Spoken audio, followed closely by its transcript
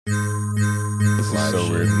This is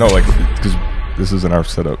so weird. No, like, because this isn't our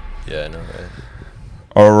setup. Yeah, I know, right?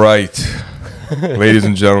 All right. Ladies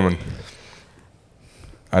and gentlemen.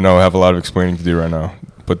 I know I have a lot of explaining to do right now,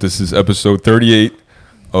 but this is episode 38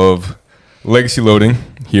 of Legacy Loading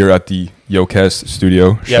here at the YoCast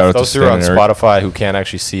studio. Yeah, Shout out for those to who are Stan on and Eric. Spotify who can't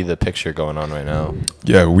actually see the picture going on right now.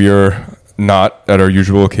 Yeah, we are not at our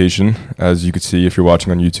usual location, as you can see if you're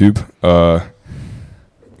watching on YouTube.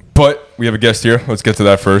 But we have a guest here. Let's get to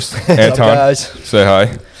that first. Anton, What's up, guys? say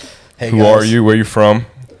hi. Hey, Who guys. are you? Where are you from?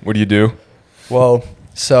 What do you do? Well,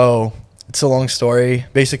 so it's a long story.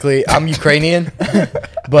 Basically, I'm Ukrainian,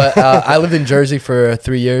 but I lived in Jersey for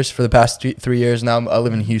 3 years. For the past 3 years now, I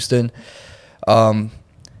live in Houston. I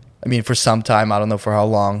mean, for some time, I don't know for how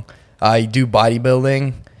long. I do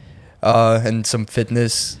bodybuilding and some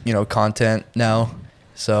fitness, content now.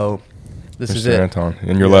 So this is Mr. it. Anton.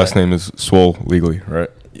 And your Yeah. last name is Swole legally, right?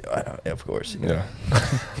 Yeah, of course. Yeah.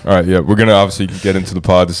 All right, yeah. We're going to obviously get into the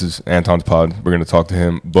pod. This is Anton's pod. We're going to talk to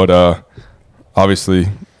him. But obviously,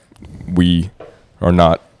 we are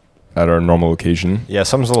not at our normal location. Yeah,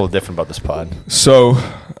 something's a little different about this pod. So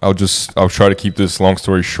I'll try to keep this long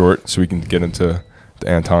story short so we can get into the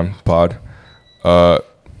Anton pod.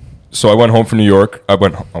 So I went home from New York. I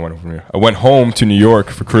went home to New York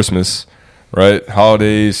for Christmas, right?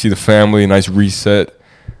 Holidays, see the family, nice reset.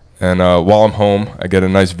 And while I'm home, I get a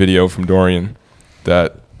nice video from Dorian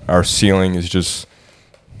that our ceiling is just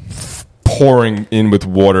pouring in with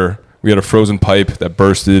water. We had a frozen pipe that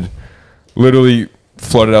bursted, literally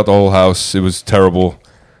flooded out the whole house. It was terrible.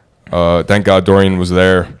 Thank God Dorian was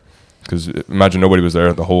there, because imagine nobody was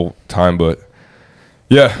there the whole time. But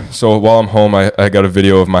yeah, so while I'm home, I got a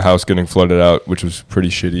video of my house getting flooded out, which was pretty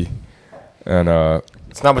shitty. And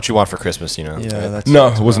It's not what you want for Christmas, Yeah, right? that's no,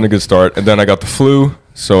 it wasn't a good start. And then I got the flu,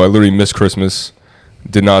 so I literally missed Christmas.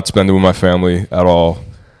 Did not spend it with my family at all.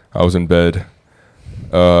 I was in bed.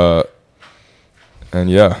 And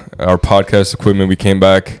yeah, our podcast equipment, we came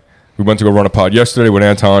back. We went to go run a pod yesterday with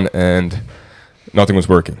Anton, and nothing was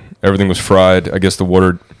working. Everything was fried. I guess the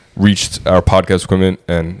water reached our podcast equipment,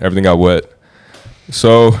 and everything got wet.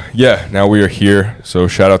 So yeah, now we are here. So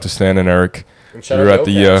shout out to Stan and Eric. We're at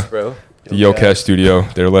the YoCast studio.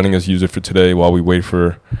 They're letting us use it for today while we wait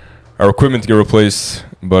for our equipment to get replaced.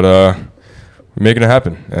 But we're making it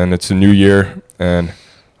happen, and it's a new year. And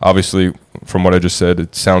obviously, from what I just said,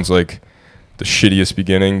 it sounds like the shittiest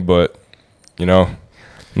beginning. But I'm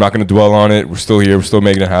not going to dwell on it. We're still here. We're still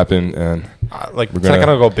making it happen. And Can I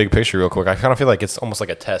kind of go big picture real quick? I kind of feel like it's almost like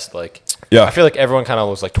a test. Like, yeah, I feel like everyone kind of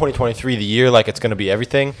was like 2023, the year, like it's going to be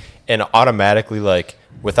everything, and automatically, like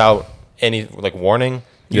without any like warning,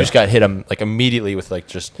 you just got hit immediately with like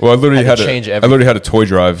just. Well, I literally had to change everything. I literally had a toy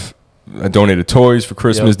drive. I donated toys for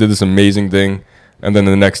Christmas. Did this amazing thing, and then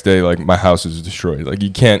the next day, like my house is destroyed. Like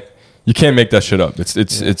you can't make that shit up.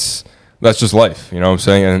 It's that's just life. You know what I'm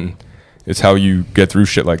saying? And it's how you get through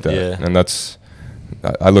shit like that. Yeah. And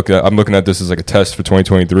I'm looking at this as like a test for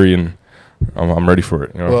 2023, and I'm ready for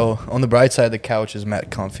it. Well, on the bright side, the couch is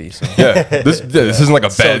mat comfy. So. Yeah, this isn't like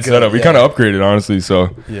a So bad good, setup. We yeah. kind of upgraded, honestly.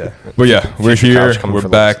 So Yeah. but yeah, we're Future here. couch coming We're for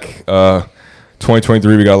back.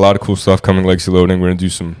 2023, we got a lot of cool stuff coming. Legacy Loading. We're gonna do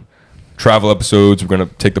some travel episodes. We're gonna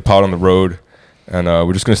take the pod on the road, and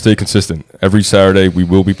we're just gonna stay consistent. Every Saturday, we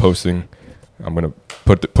will be posting. I'm gonna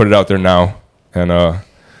put it out there now, and I'm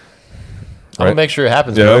gonna make sure it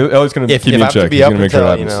happens. yeah, bro. Elliott's gonna If keep me I in have to check. be He's up gonna make sure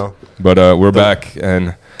it until, happens. But we're back,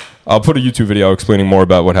 and I'll put a YouTube video explaining more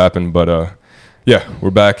about what happened. But yeah,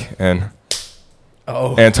 we're back, and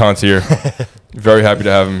Anton's here. Very happy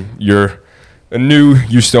to have him. You're a new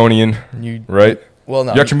Houstonian, right? Well,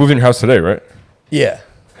 no. You actually moved in your house today, right? Yeah.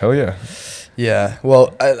 Hell yeah. Yeah.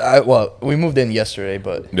 Well, we moved in yesterday,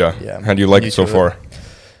 but Yeah. How do you like it so far?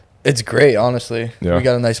 It's great, honestly. Yeah. We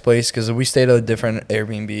got a nice place because we stayed at a different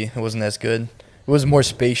Airbnb. It wasn't as good. It was more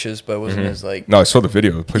spacious, but it wasn't as like. No, I saw the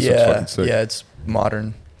video. The place looks fucking sick. Yeah, it's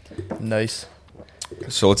modern, nice.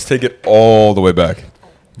 So let's take it all the way back,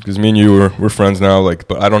 because me and you we're friends now. Like,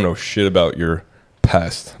 but I don't know shit about your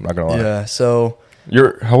past. I'm not gonna lie. Yeah. So.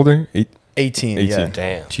 You're how old are you? 18. 18. Yeah.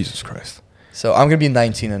 Damn. Jesus Christ. So I'm gonna be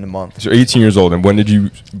 19 in a month. So you're 18 years old, and when did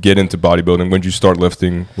you get into bodybuilding? When did you start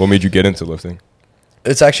lifting? What made you get into lifting?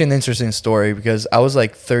 It's actually an interesting story because I was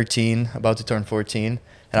like 13, about to turn 14,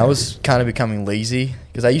 and I was kind of becoming lazy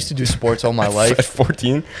because I used to do sports all my life. At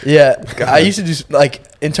 14? Yeah, I used to do like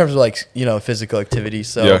in terms of like physical activity.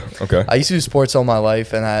 So Yeah, okay. I used to do sports all my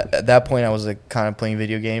life, and at that point I was like kind of playing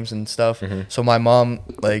video games and stuff. Mm-hmm. So my mom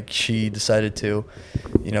she decided to,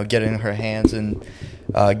 get in her hands and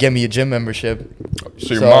get me a gym membership.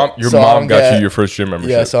 So your mom got you your first gym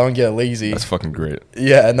membership. Yeah, so I don't get lazy. That's fucking great.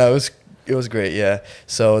 Yeah, no, it was great. Yeah,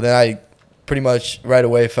 so then I pretty much right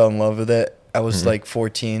away fell in love with it. I was like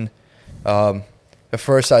 14. At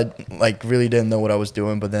first, I like really didn't know what I was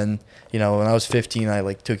doing, but then when I was 15, I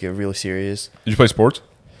like took it really serious. Did you play sports?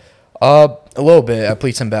 A little bit. I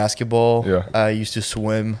played some basketball. Yeah. I used to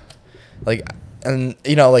swim, and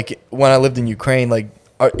like when I lived in Ukraine, like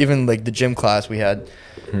even like the gym class we had,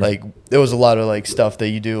 like there was a lot of like stuff that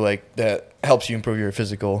you do like that helps you improve your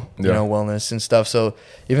physical, wellness and stuff. So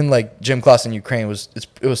even like gym class in Ukraine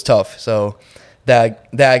it was tough. So that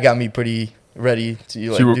got me pretty ready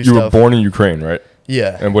to like So do you were stuff. born in Ukraine, right?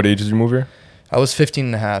 Yeah. And what age did you move here? I was 15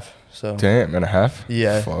 and a half. So Damn, and a half?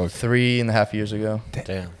 yeah, Fuck. 3.5 years ago.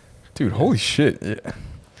 Damn. Dude, holy shit. Yeah.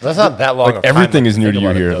 That's not that long. Like of time everything to is new think to you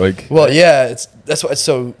about it, here. though. Like Well, yeah, that's why it's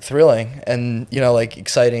so thrilling and like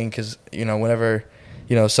exciting because whenever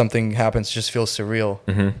something happens, it just feels surreal.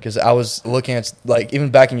 Because I was looking at like even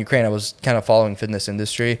back in Ukraine, I was kind of following fitness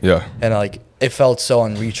industry. Yeah. And like it felt so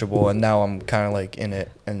unreachable, and now I'm kind of like in it.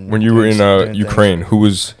 And when you were in doing Ukraine,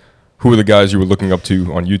 things. who were the guys you were looking up to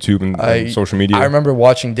on YouTube and social media? I remember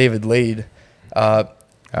watching David Lade.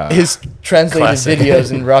 His translated Classic.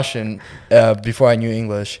 videos in Russian before I knew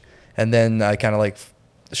English, and then I kind of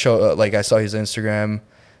like I saw his Instagram,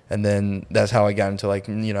 and then that's how I got into like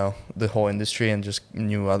the whole industry and just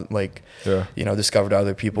knew discovered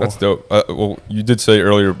other people. That's dope. Well, you did say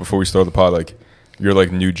earlier before we started the pod, like you're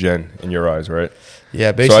like new gen in your eyes, right?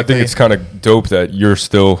 Yeah, basically. So I think it's kind of dope that you're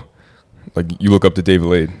still like you look up to David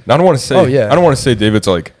Lade. And I don't want to say I don't want to say David's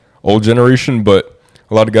like old generation, but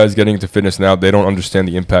a lot of guys getting into fitness now, they don't understand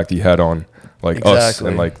the impact he had on like us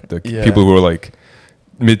and like the people who are like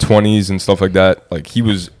mid-20s and stuff like that. Like he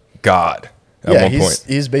was God at one point.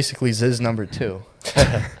 He's basically Ziz number 2.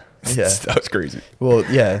 Yeah, That was crazy. well,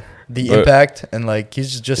 yeah, the impact and like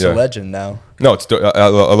he's just a legend now. No, it's I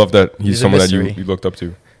love that he's He's a someone that you mystery. looked up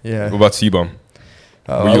to. Yeah. What about Sebum?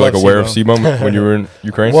 Were I you like love aware of Sebum when you were in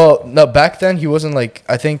Ukraine? Well, no, back then he wasn't like,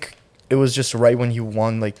 I think it was just right when he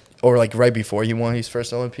won, like, or like right before he won his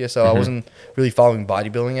first Olympia. So I wasn't really following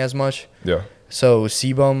bodybuilding as much. Yeah. So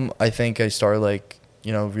Sebum, I think I started like,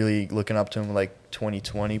 really looking up to him like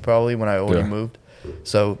 2020 probably when I already moved.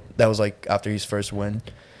 So that was like after his first win.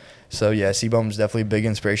 So yeah, Sebum's definitely a big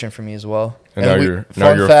inspiration for me as well. And now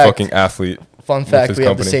you're a fucking athlete. Fun fact, his we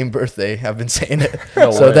have company. the same birthday. I've been saying it.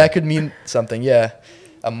 No So way. that could mean something. Yeah.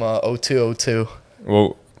 I'm 0202.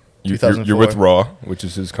 Well, you're 2004. with Raw, which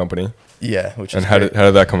is his company. Yeah, which is And how great.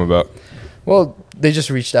 did that come about? Well, they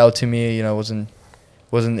just reached out to me.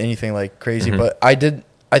 Wasn't anything like crazy, but I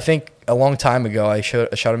think a long time ago I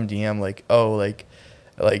shot him a DM like, oh, like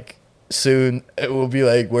soon it will be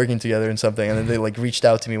like working together and something, and then they like reached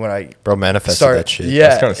out to me when I Bro, manifested started. that shit. Yeah,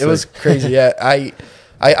 That's kinda it was sick. crazy. Yeah,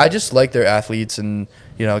 I just like their athletes and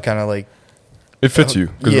kind of like. It fits you.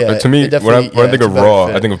 'Cause, Yeah, to me, it when I definitely- think it's of a better Raw,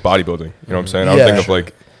 fit. I think of bodybuilding. You know what I'm saying? I Yeah. don't think of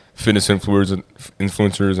like fitness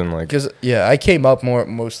influencers and like. Because I came up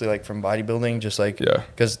mostly like from bodybuilding, just like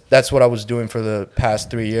because that's what I was doing for the past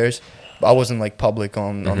 3 years. But I wasn't like public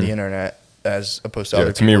on the internet as opposed to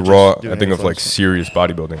other To me, people Raw, just doing I think of like influence. serious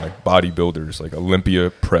bodybuilding, like bodybuilders, like Olympia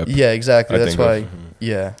prep. Yeah, exactly. I That's think why. of.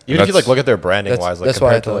 Yeah. Even if you like look at their branding that's- wise, like that's why I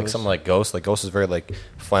compared to thought like it was- something like Ghost is very like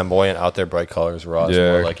flamboyant, out there, bright colors. Raw is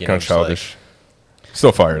Yeah, more like kind of just, like- childish.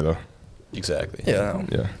 Still fire though. exactly. Yeah. No.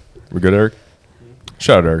 Yeah, we're good, Eric.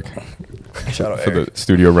 Shout out Eric Shout out for Eric. the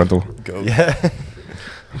studio rental. Go. Yeah.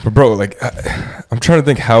 But bro, like, I'm trying to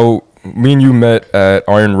think how me and you met at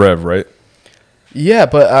Iron Rev, right? Yeah,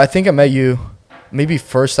 but I think I met you. Maybe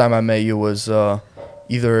first time I met you was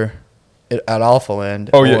either at Alpha Land.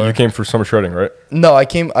 Oh yeah, you came for summer shredding, right? No, I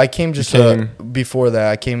came just came- before that.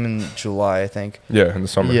 I came in July, I think. Yeah, in the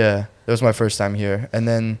summer. Yeah, that was my first time here, and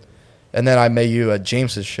then I met you at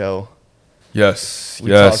James's show. Yes.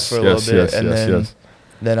 We yes. talked for a yes. little yes. bit, and yes.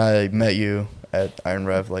 then I met you at Iron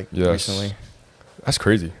Rev like Yes. recently. That's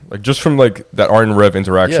crazy. Like just from like that Iron Rev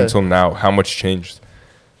interaction Yeah. till now, how much changed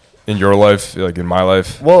in your life, like in my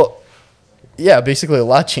life? Well, yeah, basically a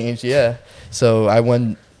lot changed. Yeah, so I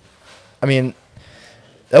went. I mean,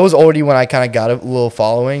 that was already when I kind of got a little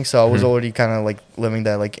following, so I was already kind of like living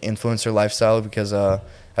that like influencer lifestyle because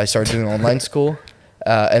I started doing online school,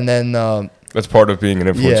 and then That's part of being an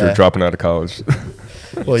influencer, Yeah. dropping out of college.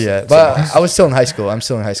 well, yeah, but I was still in high school. I'm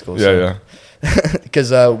still in high school. yeah.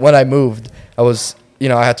 Because when I moved, I was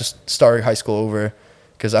I had to start high school over.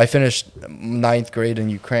 Because I finished 9th grade in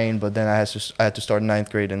Ukraine, but then I had to start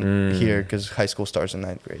 9th grade in here because high school starts in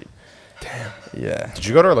 9th grade. Damn. Yeah. Did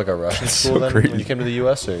you go to like a Russian school so then crazy. when you came to the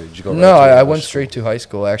U.S. or did you go? No, right to I English went school? straight to high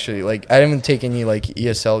school. Actually, like I didn't even take any like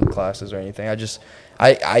ESL classes or anything.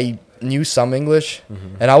 I knew some English,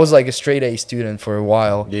 and I was like a straight A student for a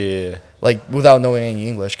while. Yeah. Like without knowing any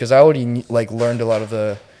English, because I already like learned a lot of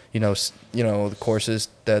the the courses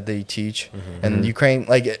that they teach, and Ukraine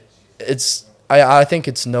I think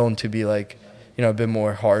it's known to be like a bit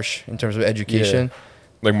more harsh in terms of education.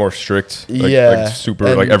 Yeah. Like more strict. Like, yeah. Like super.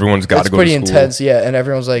 And like everyone's got to go to school. It's pretty intense. Yeah, and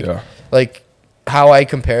everyone's like like how I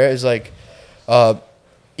compare it is like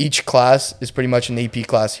each class is pretty much an AP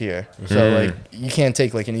class here. So like you can't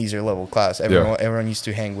take like an easier level class. Everyone used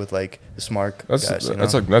to hang with like the smart guys.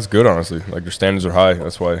 That's good, honestly. Like your standards are high.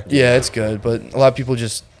 That's why. Yeah, it's good, but a lot of people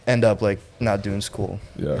just end up like not doing school.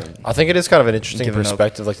 Yeah. I think it is kind of an interesting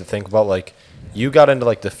perspective, like to think about like you got into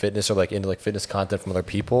like the fitness or like into like fitness content from other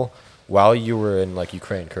people while you were in like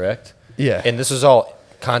Ukraine, correct? Yeah. And this is all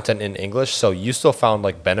content in English, so you still found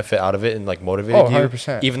like benefit out of it and like motivated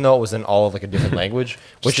 100%. you, even though it was in all of like a different language,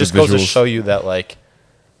 which Just just the goes to visuals. show you that like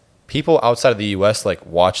people outside of the U.S. like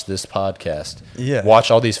watch this podcast, Yeah.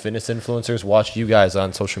 watch all these fitness influencers, watch you guys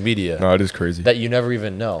on social media No, it is crazy. that you never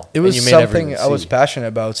even know. It and was you may never something even I was see. passionate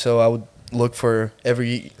about, so I would look for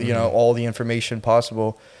every all the information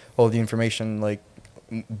possible, all the information like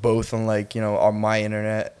both on like on my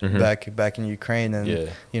internet back in Ukraine and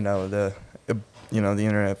the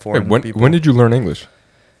internet Hey, forum. when did you learn English?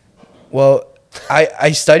 Well,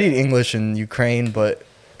 I studied English in Ukraine, but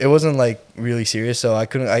it wasn't like really serious, so I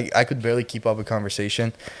could barely keep up a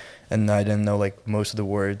conversation, and I didn't know like most of the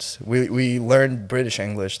words. We learned British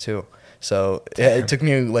English too, so it took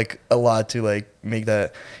me like a lot to like make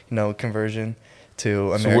that conversion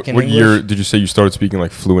to American What English. year did you say you started speaking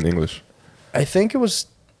like fluent English? I think it was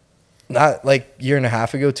not like year and a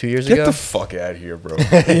half ago, 2 years Get ago. the fuck out of here, bro.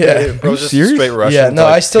 Yeah, Bro, just serious? straight Russian. Yeah, no,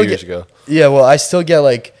 like I still 2 years get- ago. yeah. Well, I still get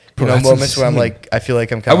like Bro, that's moments where I'm insane. like I feel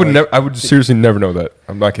like I'm I kind would of never. I would seriously never know that.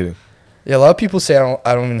 I'm not kidding. Yeah, a lot of people say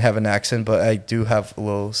I don't even have an accent, but I do have a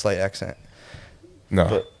little slight accent, No.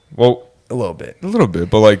 But- Well, a little bit. a little bit,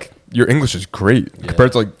 but like your English is great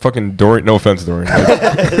compared to like fucking Dorian. No offense, Dorian.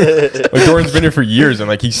 Like, like Dorian's been here for years, and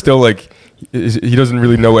like he's still like he doesn't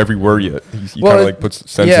really know every word yet. He kind of like puts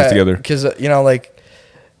sentences together. because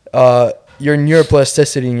your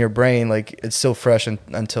neuroplasticity in your brain, like it's still fresh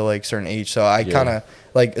until like certain age. So I kind of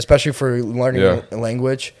like, especially for learning a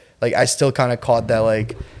language, like I still kind of caught that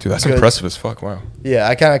like. Dude, that's good- impressive as fuck. Wow. Yeah,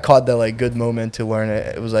 I kind of caught that like good moment to learn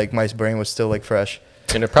it. It was like my brain was still like fresh.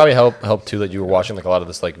 And it probably helped too that you were watching like a lot of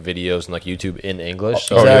this like videos and like YouTube in English,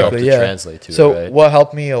 so yeah. it helped Exactly, to yeah. translate to So it, right? what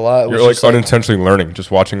helped me a lot was You're like just, like, unintentionally learning,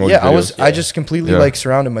 just watching all these videos. I just completely Yeah. like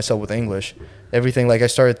surrounded myself with English. Everything, like I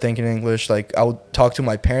started thinking English. Like I would talk to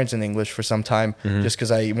my parents in English for some time, just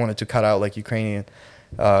because I wanted to cut out like Ukrainian.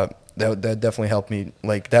 That definitely helped me.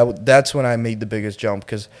 Like that's when I made the biggest jump,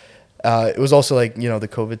 because it was also like the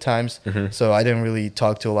COVID times, so I didn't really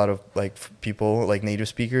talk to a lot of like people like native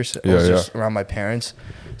speakers. I was just around my parents,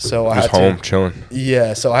 so I Just had home to, chilling.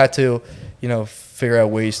 yeah. So I had to figure out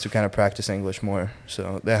ways to kind of practice English more.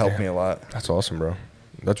 So that helped me a lot. That's awesome, bro.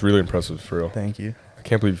 That's really impressive for real. Thank you. I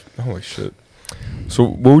can't believe. Holy shit. So,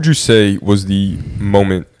 what would you say was the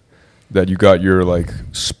moment that you got your like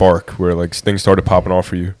spark, where like things started popping off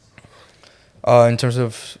for you? In terms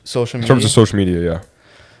of social In media. terms of social media, yeah.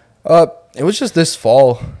 It was just this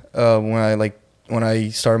fall when I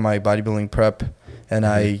started my bodybuilding prep, and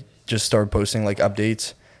I just started posting like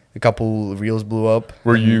updates. A couple reels blew up.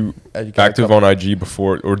 Were you active on IG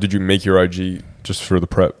before, or did you make your IG just for the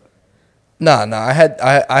prep? Nah. I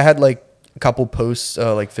had like a couple posts,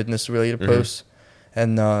 like fitness related posts,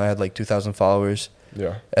 and I had like 2,000 followers.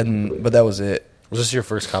 Yeah. But that was it. Was this your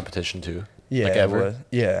first competition too? Yeah. Like it ever? was.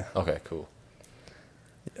 Yeah. Okay, cool.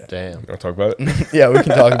 Damn. You want to talk about it? Yeah, we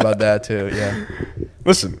can talk about that too. Yeah.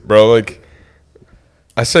 Listen, bro, like,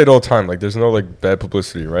 I say it all the time. Like, there's no, like, bad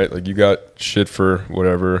publicity, right? Like, you got shit for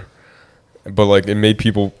whatever. But, like,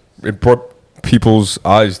 it brought people's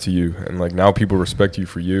eyes to you. And, like, now people respect you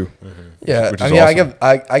for you. Yeah, Which I is mean, awesome.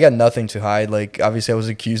 I got nothing to hide. Like, obviously, I was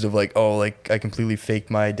accused of like, I completely faked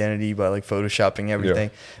my identity by like photoshopping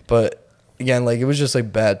everything. But again, like, it was just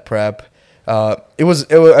like bad prep. It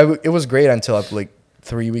was great until like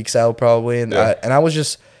 3 weeks out probably, and I was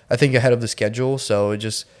just I think ahead of the schedule, so it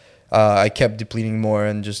just I kept depleting more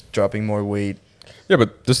and just dropping more weight. Yeah,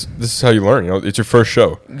 but this is how you learn. It's your first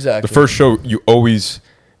show. Exactly. The first show,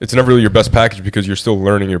 it's never really your best package because you're still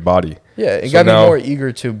learning your body. Yeah, it So got me now- more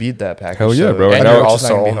eager to beat that package. Hell yeah, so bro. I And now know you're it's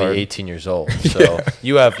just also not gonna be only hard. 18 years old, so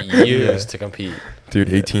you have years to compete.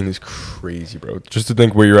 Dude, 18 is crazy, bro. Just to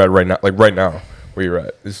think where you're at right now, like right now, where you're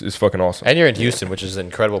at, is fucking awesome. And you're in Houston, which is an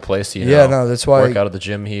incredible place to Yeah, no, that's why- work out at the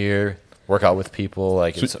gym here, work out with people.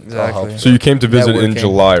 Like it's all Exactly. helps. So you came to visit in Networking.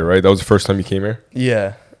 July, right? That was the first time you came here?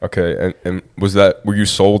 Yeah, Okay, and were you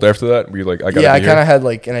sold after that? Were you like, I gotta Yeah, be I kind here? of had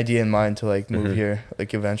like an idea in mind to like move here,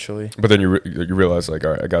 like eventually. But then you realize like,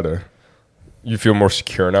 all right, I gotta. You feel more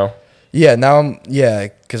secure now. Yeah, now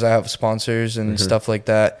because I have sponsors and stuff like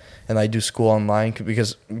that, and I do school online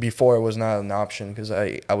because before it was not an option because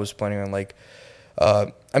I was planning on like,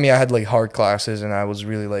 I had like hard classes and I was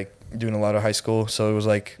really like doing a lot of high school, so it was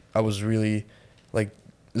like I was really like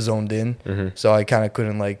zoned in, so I kind of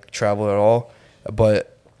couldn't like travel at all, but.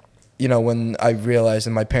 When I realized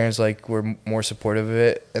and my parents like were more supportive of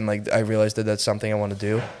it and like I realized that that's something I want to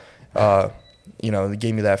do, it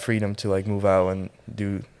gave me that freedom to like move out and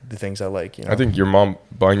do the things I like. I think your mom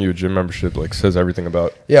buying you a gym membership like says everything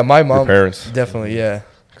about my mom, your parents. definitely, yeah.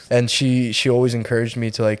 And she always encouraged me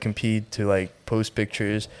to like compete, to like post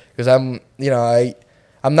pictures because I'm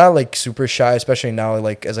not like super shy, especially now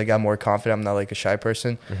like as I got more confident. I'm not like a shy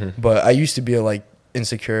person, but I used to be like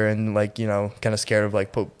insecure and like kind of scared of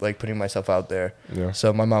like putting myself out there. Yeah.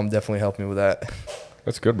 So my mom definitely helped me with that.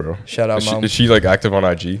 That's good, bro. Shout out, Mom. Is she like active on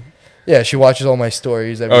IG? Yeah, she watches all my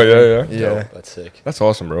stories. Oh yeah. Yo, that's sick. That's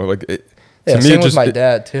awesome, bro. Like to same me, with my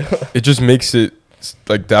dad too. It just makes it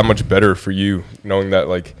like that much better for you knowing that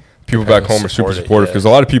like people back home are super supportive because a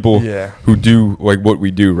lot of people who do like what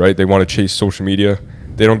we do, right? They want to chase social media.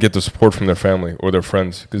 They don't get the support from their family or their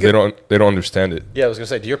friends because they don't understand it. Yeah, I was gonna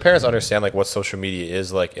say, do your parents understand like what social media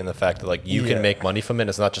is like in the fact that like you can make money from it?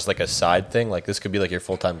 It's not just like a side thing. Like this could be like your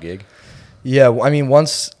full-time gig. Yeah,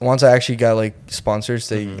 once I actually got like sponsors,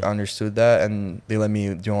 they understood that and they let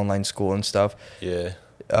me do online school and stuff. Yeah.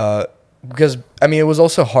 Because it was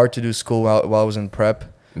also hard to do school while I was in prep,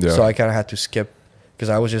 so I kind of had to skip. Because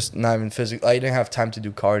I was just not even physical. I didn't have time to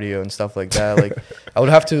do cardio and stuff like that. Like,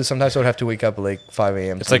 sometimes I would have to wake up at like 5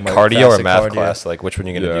 a.m. It's like cardio or math class. Like, which one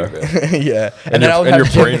are you going to do, bro? Yeah. And then I would have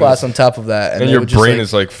gym class on top of that. And your brain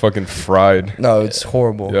is like fucking fried. No, it's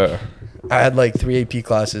horrible. Yeah. I had like 3 AP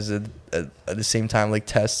classes at the same time, like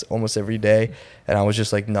tests almost every day. And I was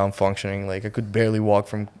just like non-functioning. Like, I could barely walk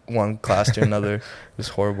from one class to another. It was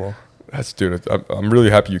horrible. Dude, I'm really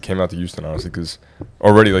happy you came out to Houston, honestly, because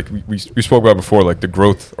already, like, we spoke about before, like, the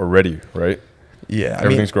growth already, right? Yeah.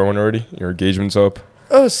 Everything's growing already? Your engagement's up?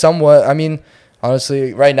 Oh, somewhat.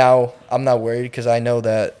 Honestly, right now, I'm not worried because I know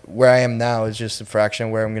that where I am now is just a fraction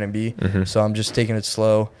of where I'm going to be. So I'm just taking it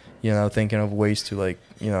slow, thinking of ways to, like,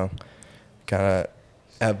 kind of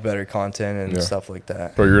have better content and stuff like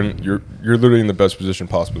that. Bro, you're literally in the best position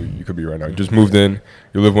possible you could be right now. You just moved in.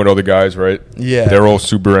 You're living with other guys, right? Yeah. They're all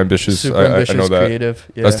super ambitious. I know that.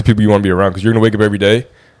 Creative. Yeah. That's the people you want to be around because you're going to wake up every day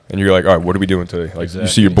and you're like, all right, what are we doing today? Like, you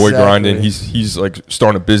see your boy grinding. He's like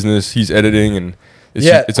starting a business. He's editing and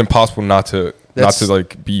it's impossible not to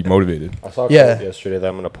like be motivated. I saw a quote yesterday that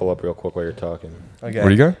I'm going to pull up real quick while you're talking. Okay. What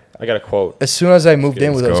do you got? I got a quote. As soon as I moved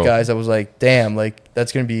in with those guys, I was like, damn, like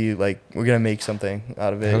that's going to be like, we're going to make something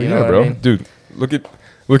out of it. Hell you know what bro. I mean? Dude, look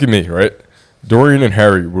at me, right? Dorian and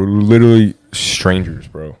Harry were literally strangers,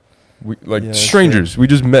 bro. Strangers. We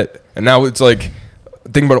just met. And now it's like,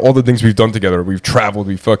 think about all the things we've done together. We've traveled.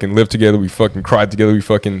 We fucking lived together. We fucking cried together. We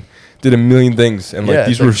fucking did a million things. And like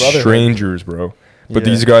these were strangers, bro. But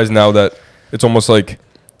these guys now that it's almost like,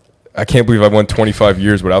 I can't believe I went 25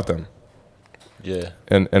 years without them. Yeah.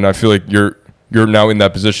 And I feel like you're now in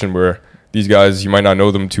that position where these guys, you might not know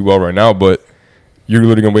them too well right now, but you're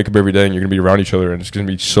literally going to wake up every day and you're going to be around each other and it's going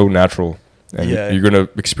to be so natural. And you're going to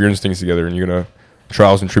experience things together and you're going to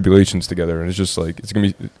trials and tribulations together. And it's just like, it's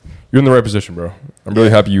going to be, you're in the right position, bro. I'm really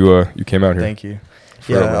happy you came out here. Thank you.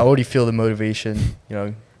 I already feel the motivation,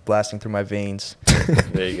 blasting through my veins.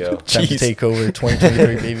 There you go. Time to take over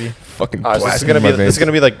 2023, baby. Fucking so this is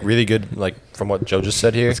gonna be like really good, like from what Joe just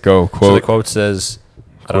said here. Let's go. Quote. So the quote says,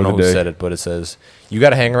 I don't know who said it, but it says, "You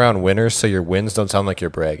got to hang around winners so your wins don't sound like you're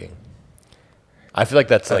bragging." I feel like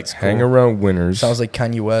that's like hang around winners. Sounds like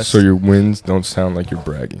Kanye West. So your wins don't sound like you're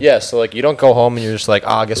bragging. Yeah, so like you don't go home and you're just like,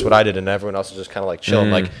 guess what I did, and everyone else is just kind of like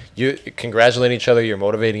chilling. Like you congratulating each other, you're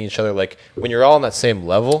motivating each other. Like when you're all on that same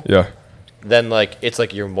level. Yeah. Then like it's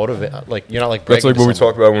like you're motivated. Like you're not like bragging. That's like what we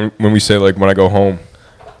talk about when we say like when I go home.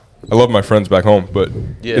 I love my friends back home, but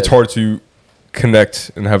it's hard to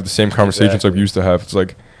connect and have the same conversations like we used to have. It's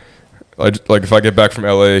like if I get back from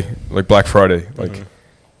LA, like Black Friday, like.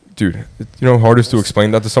 Dude, hardest to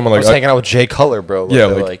explain that to someone. Like I was hanging out with Jay Cutler, bro.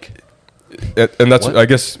 And that's, I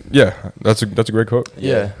guess, that's a great quote.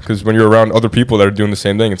 Yeah, because when you're around other people that are doing the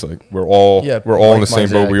same thing, it's like we're all in the same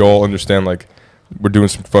boat. We all understand like we're doing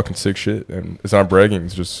some fucking sick shit, and it's not bragging.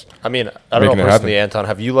 It's just. I mean, I don't know personally, Anton.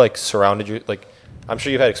 Have you like surrounded you like? I'm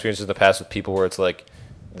sure you've had experiences in the past with people where it's like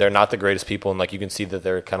they're not the greatest people, and like you can see that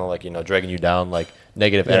they're kind of like dragging you down, like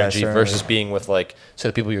negative energy, certainly. versus being with like say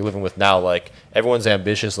the people you're living with now. Like everyone's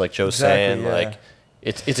ambitious, like Joe's saying, like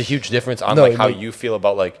it's a huge difference on like how you feel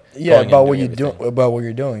about like about what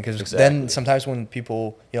you're doing, because then sometimes when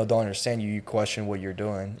people don't understand you question what you're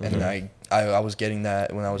doing, and I was getting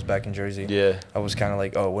that when I was back in Jersey. I was kind of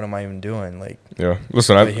like, oh, what am I even doing? Like,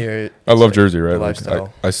 listen, I love Jersey, right? Like,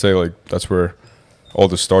 I say like that's where all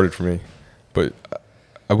this started for me, but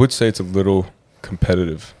I would say it's a little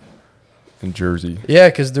competitive in Jersey. Yeah,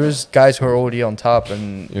 because there's guys who are already on top,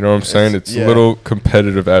 and you know what I'm saying. It's a little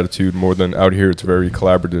competitive attitude more than out here. It's very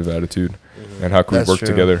collaborative attitude, and how can we work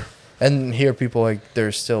together? And here, people like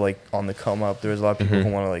they're still like on the come up. There's a lot of people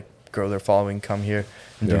who want to like grow their following, come here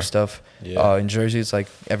and do stuff. In Jersey, it's like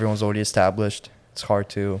everyone's already established. It's hard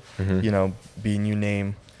to be a new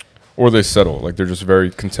name. Or they settle, like they're just very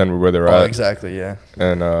content with where they're at. Exactly, yeah.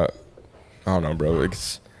 And I don't know, bro. Like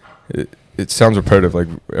it sounds repetitive. Like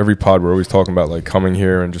every pod, we're always talking about like coming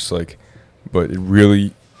here and just like, but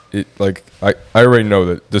like I already know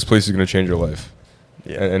that this place is gonna change your life.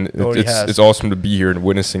 Yeah, and it's awesome to be here and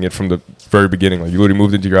witnessing it from the very beginning. Like you literally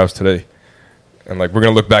moved into your house today, and like we're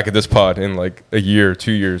gonna look back at this pod in like a year,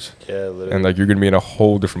 2 years. Yeah, literally. And like you're gonna be in a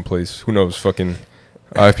whole different place. Who knows? Fucking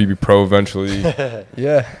IFBB Pro eventually.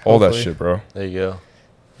 All that shit, bro. There you go.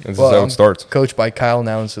 And this is how it starts. Coached by Kyle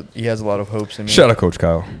now, and so he has a lot of hopes in me. Shout out Coach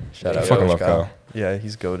Kyle. Shout out, fucking love Kyle. Yeah,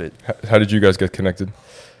 he's goated. How did you guys get connected?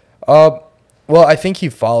 Well, I think he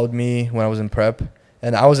followed me when I was in prep,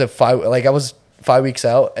 and I was at 5 weeks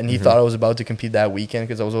out, and he thought I was about to compete that weekend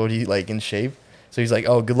because I was already like in shape. So he's like,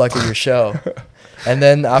 "Oh, good luck with your show." And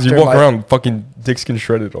then after you walk around fucking dick skin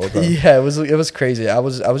shredded all the time. Yeah, it was crazy. I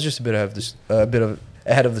was just a bit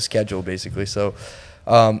ahead of the schedule basically. So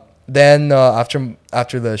then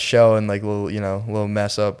after the show and like little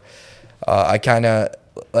mess up, I kind of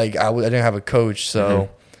like I didn't have a coach, so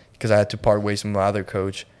because I had to part ways with my other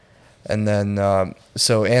coach, and then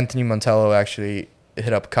so Anthony Montello actually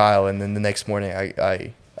hit up Kyle, and then the next morning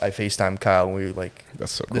I FaceTimed Kyle, and we like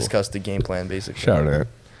discussed the game plan basically. Shout out.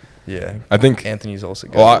 Yeah, I think Anthony's also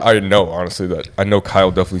good. Well, I know honestly that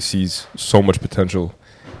Kyle definitely sees so much potential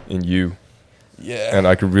in you. Yeah, and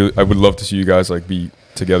I would love to see you guys like be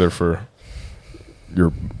together for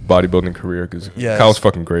your bodybuilding career because Kyle's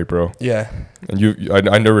fucking great, bro. Yeah, and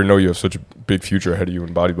I never know you have such a big future ahead of you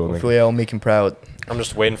in bodybuilding. Hopefully, I'll make him proud. I'm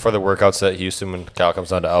just waiting for the workouts at Houston when Kyle comes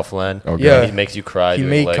down to Alphaland. Okay. Yeah, he makes you cry. He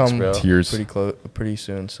may come tears pretty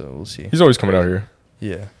soon, so we'll see. He's always coming out here.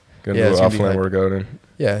 Yeah, getting a little Alphaland workout in.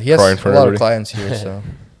 Yeah, he has a lot of clients here, so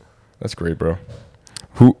that's great, bro.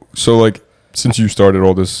 So like since you started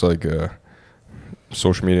all this like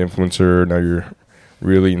social media influencer, now you're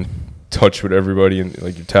really in touch with everybody and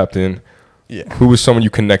like you're tapped in. Yeah. Who was someone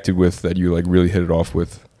you connected with that you like really hit it off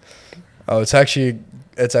with? Oh, it's actually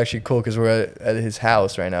cool because we're at his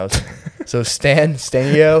house right now. So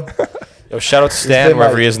Stanio. Yo, shout out to Stan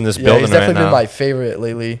wherever he is in this building right now. He's definitely been my favorite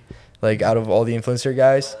lately. Like out of all the influencer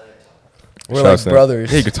guys. We're like brothers.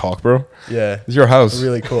 Hey, you can talk, bro. Yeah. It's your house.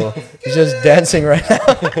 Really cool. He's just dancing right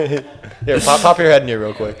now. Here, pop your head in here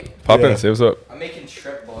real quick. Pop in, say what's up. I'm making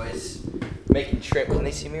shrimp, boys. Making shrimp. Can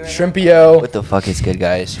they see me right Shrimpio. now? What the fuck is good,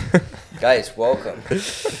 guys? Guys, welcome to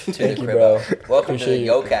the crib. Bro. Welcome to the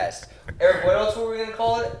YoCast. Eric, what else were we going to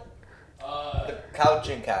call it? The Couch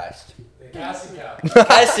and Cast. The Casting Couch.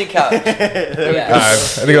 Casting Couch. Yeah. I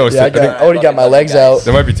think I was I already got my legs out.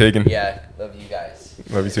 They might be taken. Yeah, love you guys.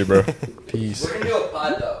 Love you too, bro. Peace. We're going to do a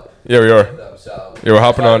pod, though. Yeah, we are. Yeah, we're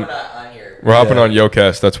hopping on. We're hopping on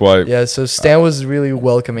YoCast. That's why. Yeah, so Stan was really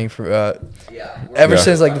welcoming for ever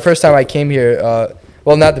since like the first time I came here.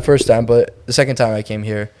 Well, not the first time, but the second time I came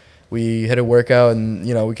here, we hit a workout and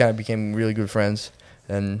we kind of became really good friends,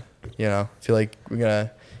 and I feel like we're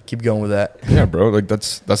gonna keep going with that. Yeah, bro. Like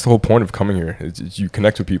that's the whole point of coming here. It's you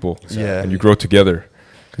connect with people. Yeah. And you grow together,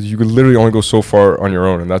 because you could literally only go so far on your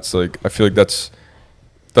own, and that's like I feel like that's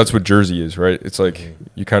what Jersey is, right? It's like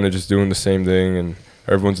you kind of just doing the same thing and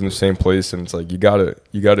everyone's in the same place, and it's like you gotta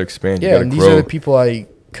expand. Yeah, and these are the people I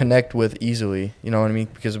connect with easily. You know what I mean?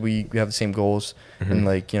 Because we have the same goals and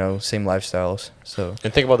like same lifestyles. So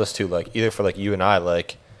and think about this too, like either for like you and I,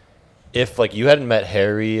 like if like you hadn't met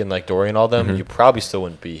Harry and like Dory and all them, you probably still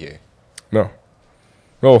wouldn't be here. No.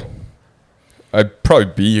 Well, I'd probably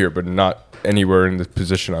be here, but not anywhere in the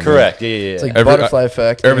position I'm Correct. in. Yeah. It's like butterfly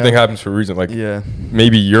effect. Everything happens for a reason. Like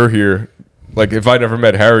maybe you're here. Like if I never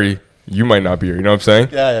met Harry, you might not be here. You know what I'm saying?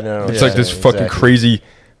 Yeah, no. It's like this fucking crazy,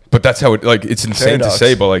 but that's how it. Like it's insane to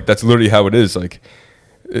say, but like that's literally how it is. Like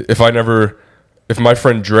if my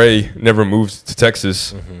friend Dre never moved to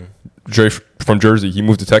Texas, Dre from Jersey, he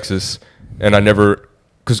moved to Texas, and I never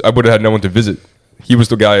because I would have had no one to visit. He was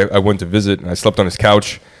the guy I went to visit, and I slept on his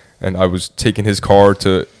couch, and I was taking his car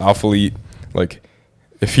to Alpha Elite. Like,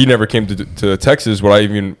 if he never came to Texas, would I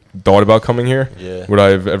even thought about coming here? Yeah. Would I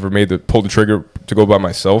have ever pulled the trigger to go by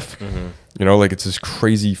myself? Mm-hmm. You know, like, it's this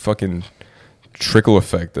crazy fucking trickle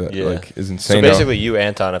effect that like is insane. So basically, you,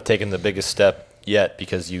 Anton, have taken the biggest step yet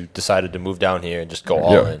because you decided to move down here and just go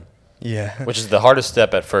all in. Yeah. Which is the hardest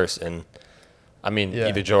step at first. And I mean, Yeah.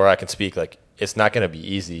 either Joe or I can speak. Like, it's not going to be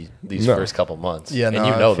easy these first couple months. Yeah, and no,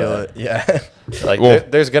 you know I feel that. it. Yeah. Like, Well,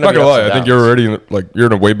 there's going to not be gonna ups lie. and I think downs. you're already you're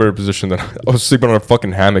in a way better position than I was sleeping on a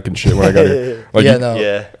fucking hammock and shit when I got here. Like, Yeah, you, no.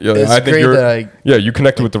 Yeah. yeah, It's I think great that you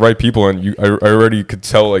connected with the right people, and I already could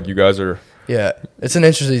tell like you guys are. Yeah, it's an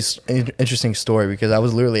interesting story because I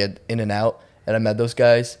was literally at In-N-Out and I met those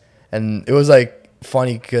guys, and it was like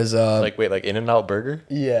funny because Like In-N-Out Burger?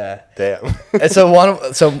 yeah. Damn. And so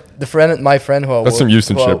my friend who I That's some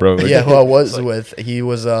Houston shit, bro. Like, yeah, who I was with,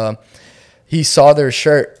 he saw their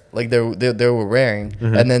shirt like they were wearing,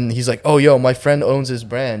 Mm-hmm. and then he's like, "Oh, yo, my friend owns this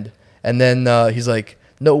brand," and then he's like,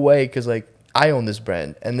 "No way," because like I own this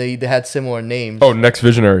brand, and they had similar names. Oh, Next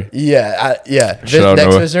Visionary. Yeah, Shout out Next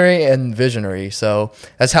Noah. Visionary and Visionary. So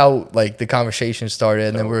that's how like the conversation started,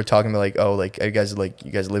 and then we were talking about like, oh, like you guys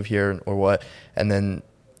live here or what? And then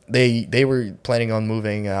they were planning on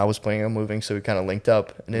moving, and I was planning on moving, so we kind of linked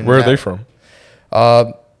up. And then Where are they from?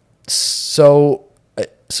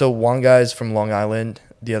 So one guy's from Long Island,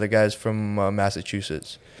 the other guy's from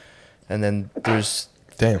Massachusetts, and then there's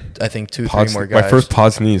Damn. I think 2-3 Pods, more guys. my first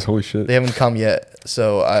Pod's knees. Holy shit. They haven't come yet,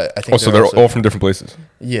 so I think. Oh, so they're all from different places.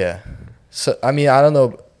 Yeah. So I mean, I don't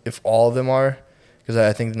know if all of them are, because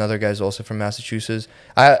I think another guy's also from Massachusetts.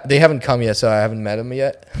 They haven't come yet, so I haven't met them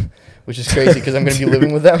yet, which is crazy because I'm going to be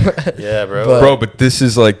living with them. Yeah, bro. But- But this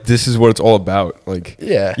is what it's all about. Like,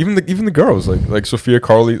 Yeah. even the girls like Sophia,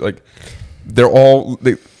 Carly, like they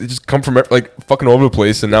just come from like fucking all over the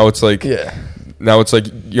place, and now it's like Yeah. now it's like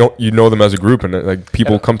you know them as a group, and like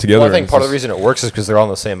people come together. Well, I think and part of the it's reason it works is because they're all in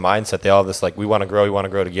the same mindset. They all have this like, we want to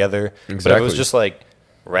grow together. But if it Exactly. was just like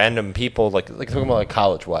random people, like talking about like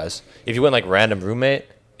college wise, if you went like random roommate,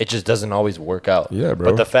 it just doesn't always work out. Yeah, bro.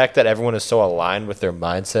 But the fact that everyone is so aligned with their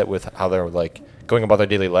mindset, with how they're like going about their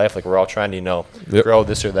daily life, like we're all trying to Yep. grow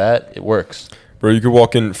this or that, it works. bro, you could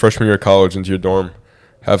walk in freshman year of college into your dorm,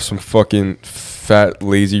 have some fucking fat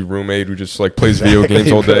lazy roommate who just like plays video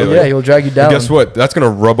games all day. Yeah, he'll drag you and down. guess what? That's gonna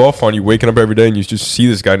rub off on you waking up every day, and you just see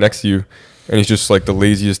this guy next to you, and he's just like the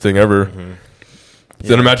laziest thing ever. Mm-hmm.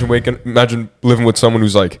 Then imagine living with someone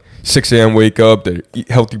who's like 6 a.m. wake up, they eat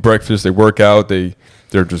healthy breakfast, they work out,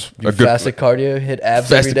 they're just You fasted cardio, hit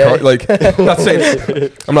abs every fasted day.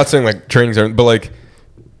 like I'm not saying like training's everything, but like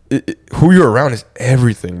who you're around is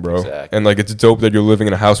everything, bro. Exactly. And like it's dope that you're living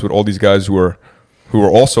in a house with all these guys who are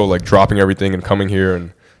also like dropping everything and coming here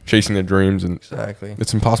and chasing their dreams, and Exactly.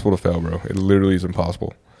 it's impossible to fail, bro. It literally is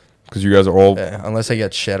impossible because you guys are all Yeah, unless I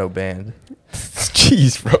get shadow banned.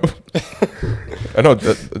 jeez, bro. I know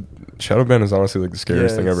that shadow ban is honestly like the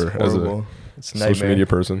scariest thing ever as a It's a social nightmare. media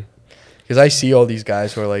person. Because I see all these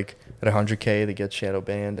guys who are like at 100K, they get shadow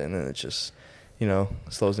banned, and then it just,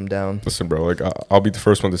 slows them down. Listen, bro, like I'll be the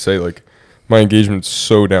first one to say like my engagement's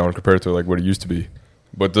so down compared to like what it used to be,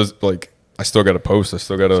 but I still gotta post, I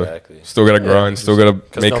still gotta Exactly. grind, still gotta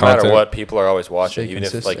Because make no content. matter what, people are always watching. Stay Even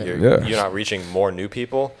if like consistent. you're not reaching more new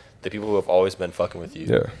people, the people who have always been fucking with you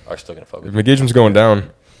Yeah. are still gonna fuck If with you. engagement's going down,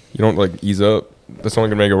 you don't like ease up. That's only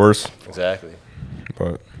gonna make it worse. Exactly.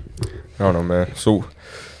 But I don't know, man. So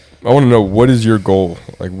I want to know, what is your goal?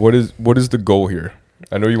 Like, what is the goal here?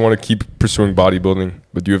 I know you want to keep pursuing bodybuilding,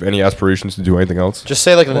 but do you have any aspirations to do anything else? Just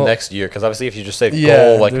say like in the Well, next year, because obviously if you just say yeah,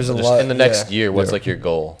 goal, like there's a just lot- in the next yeah. year, what's Yeah. like your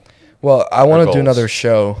goal? Well, I want to do goals. another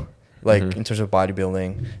show, like Mhm. in terms of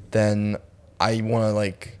bodybuilding. Then I want to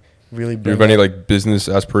like really Do you bring. have any up- like business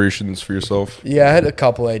aspirations for yourself? Yeah, I had a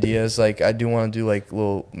couple ideas. Like I do want to do like a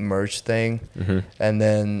little merch thing, Mm-hmm. and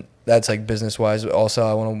then that's like business wise. Also,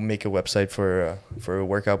 I want to make a website for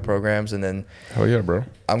workout programs, and then Hell yeah, bro.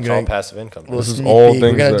 I'm It's all gonna passive income. little This is sneak all peek. We're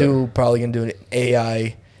things gonna that- probably gonna do an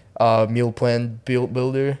AI meal plan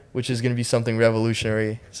builder, which is gonna be something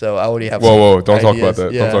revolutionary. So I already have. Whoa, some don't talk about ideas.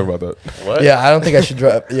 that. Yeah. Don't talk about that. What? Yeah, I don't think I should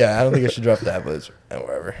drop. Yeah, I don't think I should drop that, but it's,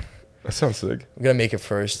 whatever. That sounds sick. I'm gonna make it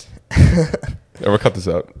first. Yeah, we'll cut this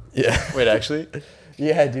out. Yeah. Wait, actually?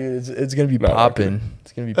 Yeah, dude, it's gonna be No, popping.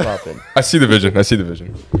 It's gonna be popping. I see the vision. I see the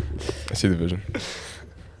vision.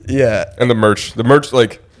 Yeah. And the merch,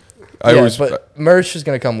 like, but merch is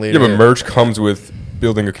gonna come later. yeah, but merch comes with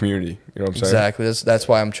building a community. You know what I'm saying? Exactly. That's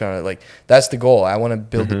why I'm trying to that's the goal. I want to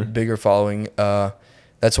build a Mhm. bigger following.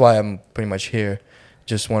 That's why I'm pretty much here,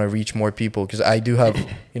 just want to reach more people, because I do have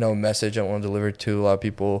a message I want to deliver to a lot of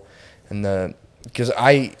people, and because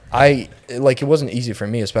I like, it wasn't easy for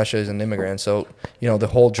me, especially as an immigrant. So the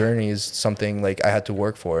whole journey is something like I had to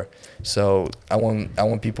work for. So I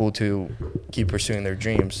want people to keep pursuing their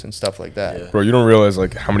dreams and stuff like that. Yeah. Bro, you don't realize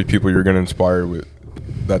like how many people you're gonna inspire with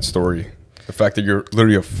that story. The fact that you're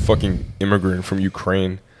literally a fucking immigrant from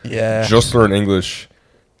Ukraine. Yeah. Just learn English.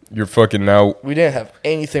 You're fucking now. We didn't have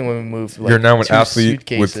anything when we moved. Like, you're now an 2 athlete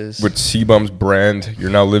with suitcases. C-Bum's brand. You're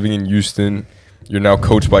now living in Houston. You're now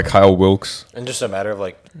coached by Kyle Wilkes. In just a matter of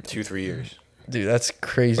like 2-3 years. Dude, that's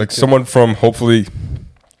crazy. Like someone from hopefully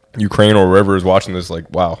Ukraine or wherever is watching this, like,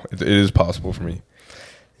 wow, it is possible for me.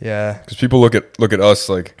 Yeah. Because people look at us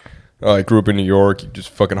like, oh, I grew up in New York. You just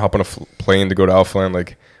fucking hop on a plane to go to Alphaland.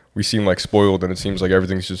 Like, we seem like spoiled, and it seems like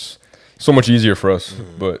everything's just so much easier for us.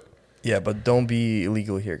 But yeah, but don't be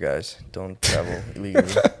illegal here, guys. Don't travel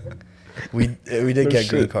illegally. We did get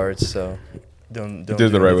green cards, so don't did do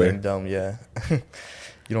the right way. anything dumb. Yeah. You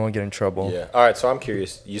don't want to get in trouble. Yeah. All right. So I'm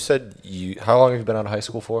curious. You said how long have you been out of high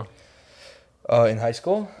school for? In high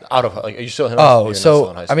school? Out of like, are you still in? Oh, you're so not still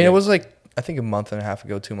in high school? I mean, it was like I think a month and a half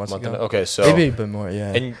ago, 2 months ago. Okay, so maybe a bit more.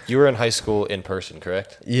 Yeah. And you were in high school in person,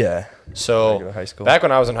 correct? Yeah. So Regular high school. back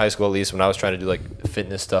when I was in high school, at least when I was trying to do like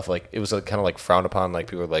fitness stuff, like it was like, kind of like frowned upon. Like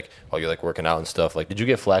people were like, "Oh, you're like working out and stuff." Like, did you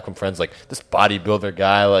get flack from friends like this bodybuilder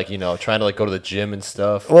guy, like trying to like go to the gym and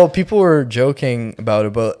stuff? Well, people were joking about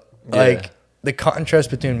it, but Yeah. like the contrast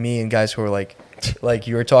between me and guys who were like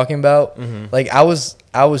you were talking about, like I was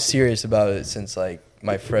serious about it since like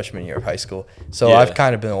my freshman year of high school. So Yeah. I've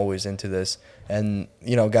kind of been always into this, and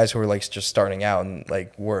guys who were like just starting out and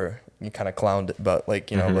like were kind of clowned about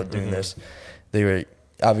like about doing this. They were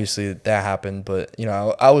obviously that happened, but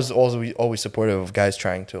I was also always supportive of guys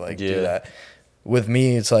trying to like do that. With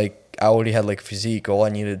me, it's like I already had like physique. All I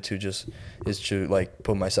needed to is to like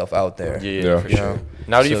put myself out there. Yeah, for sure.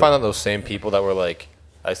 Now, do you find that those same people that were like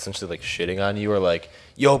essentially like shitting on you, or like,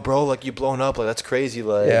 yo, bro, like you blown up, like that's crazy,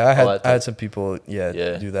 like Yeah, I had some people,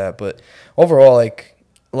 do that, but overall, like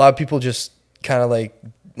a lot of people just kind of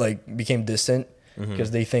like became distant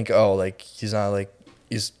because they think, oh, like he's not like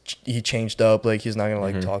he changed up, like he's not gonna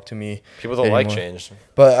like talk to me. People don't anymore. like change,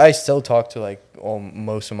 but I still talk to like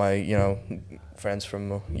most of my friends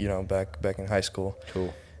from back in high school,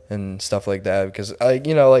 cool, and stuff like that, because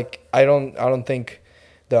like I don't think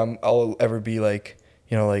that I'll ever be like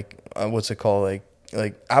what's it called,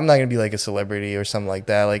 like I'm not gonna be like a celebrity or something like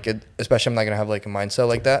that, like especially I'm not gonna have like a mindset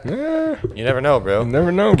like that. yeah, you never know, bro. you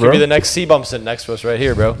never know, Could bro. be the next C-Bump sitting next to us right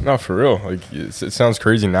here, bro. No, for real. Like it sounds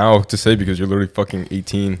crazy now to say because you're literally fucking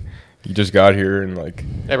 18. You just got here and like.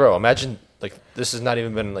 Hey, bro, imagine like this has not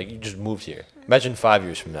even been like you just moved here. Imagine 5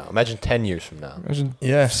 years from now. Imagine 10 years from now. Imagine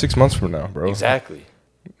Yeah. 6 months from now, bro. Exactly.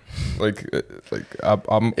 Like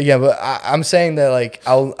I'm. Yeah, but I'm saying that like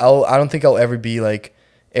I don't think I'll ever be like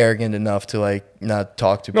arrogant enough to like not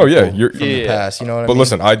talk to people No, yeah, you're- from the past. You know what I mean? But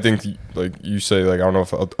listen, I think like you say, like I don't know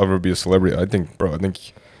if I'll ever be a celebrity. I think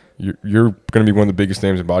you're gonna be one of the biggest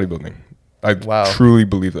names in bodybuilding. I Wow. truly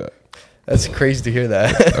believe that. That's crazy to hear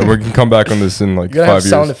that. And we can come back on this in like You gotta 5 have years.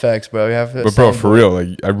 sound effects, bro. You have. But bro, for real,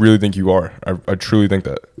 like I really think you are. I truly think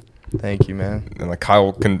that. Thank you, man. And like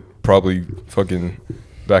Kyle can probably fucking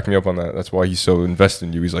back me up on that. That's why he's so invested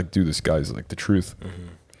in you. He's like, dude, this guy's like the truth.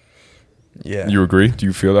 Yeah. You agree? Do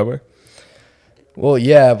you feel that way? Well,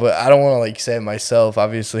 yeah, but I don't want to like say it myself,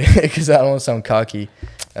 obviously, because I don't want to sound cocky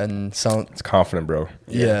and sound. It's confident, bro.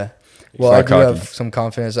 Yeah. Well, not I do cocky. have some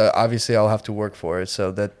confidence. Obviously, I'll have to work for it,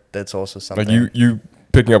 so that's also something. Like you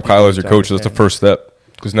picking up Kyle as your to coach, that's the understand. first step.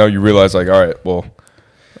 Because now you realize, like, all right, well,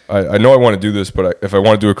 I know I want to do this, but if I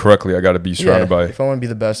want to do it correctly, I got to be surrounded by If I want to be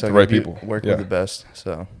the best, I the gotta right people. Work Yeah. with the best.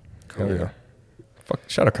 So. Hell yeah. Fuck,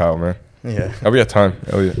 shout out Kyle, man. Yeah. How we got time?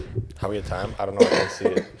 Hell yeah. How we have time? I don't know. I can't see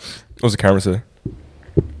it. What does the camera say?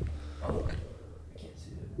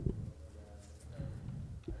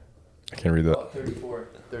 I can't read that.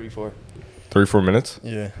 34. 34 minutes?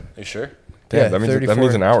 Yeah. You sure? Damn, that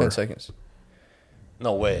means an hour. 10 seconds.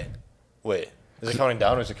 No way. Wait. Is it counting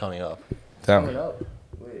down or is it counting up? Coming Damn. up.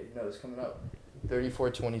 Wait, no, it's coming up.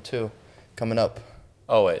 34:22. Coming up.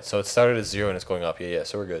 Oh wait. So it started at 0 and it's going up. Yeah.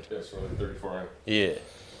 So we're good. Yeah, so 34. Yeah.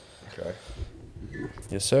 Okay.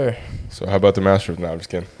 Yes, sir. So how about the Masters? No, I'm just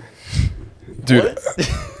kidding. Dude,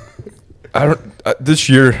 I don't. This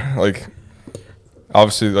year, like,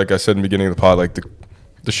 obviously, like I said in the beginning of the pod, like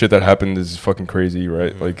the shit that happened is fucking crazy,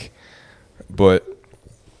 right? Like, but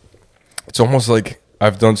it's almost like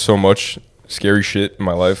I've done so much scary shit in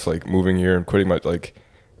my life, like moving here and quitting my like.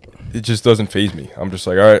 It just doesn't faze me. I'm just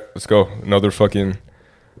like, all right, let's go. Another fucking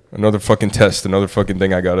test. Another fucking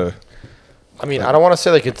thing I gotta I mean, I don't want to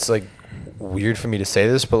say like it's like weird for me to say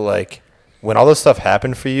this, but like when all this stuff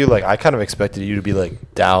happened for you, like I kind of expected you to be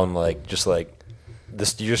like down, like just like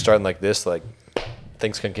this. You're starting like this, like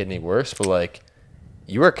things couldn't get any worse, but like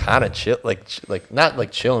you were kind of chill, like not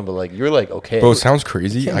like chilling, but like you're like okay. Bro, it sounds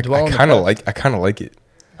crazy. I kind of like it.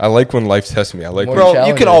 I like when life tests me. I like, bro.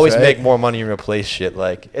 You can always make more money and replace shit.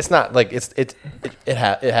 Like it's not like it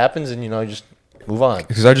happens, and you know, just move on.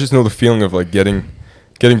 Because I just know the feeling of like getting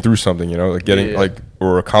through something, you know, like getting like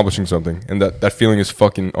or accomplishing something, and that feeling is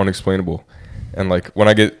fucking unexplainable. And like when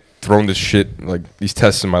I get thrown this shit, like these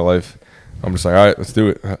tests in my life, I'm just like, all right, let's do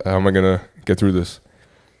it. How am I gonna get through this?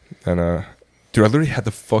 And dude, I literally had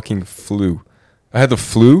the fucking flu. I had the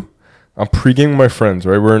flu. I'm pre-gaming with my friends,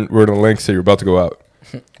 right? We're in Atlantic City. We're about to go out.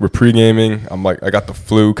 We're pre-gaming. I'm like, I got the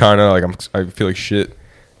flu, kind of like I feel like shit.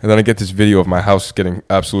 And then I get this video of my house getting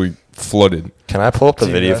absolutely flooded. Can I pull up the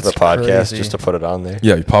video for the podcast crazy. just to put it on there?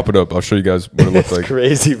 Yeah, you pop it up. I'll show you guys what it looked like.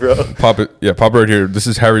 Crazy, bro. Pop it right here. This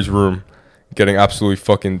is Harry's room, getting absolutely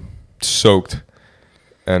fucking soaked.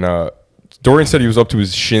 And Dorian said he was up to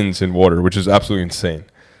his shins in water, which is absolutely insane,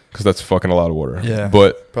 because that's fucking a lot of water. Yeah.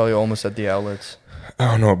 But probably almost at the outlets.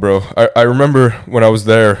 I don't know, bro. I remember when I was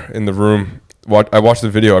there in the room. I watched the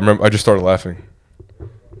video. I remember I just started laughing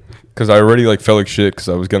because I already like felt like shit because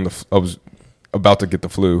I was about to get the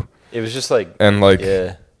flu. It was just like, and like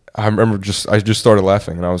yeah. I remember I just started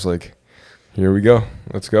laughing, and I was like, here we go,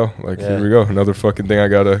 let's go, like here we go, another fucking thing I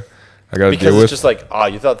gotta deal with. Because it's just like,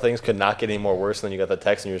 you thought things could not get any more worse, and then you got the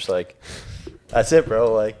text and you're just like, that's it,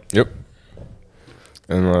 bro. Like, yep.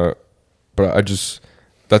 And but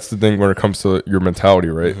that's the thing when it comes to your mentality,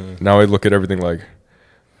 right? Mm-hmm. Now I look at everything like,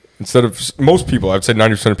 instead of most people, I'd say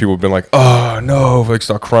 90% of people have been like, oh no, like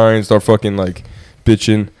start crying, start fucking like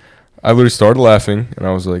bitching. I literally started laughing, and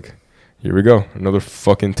I was like, here we go, another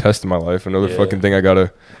fucking test in my life, another fucking thing I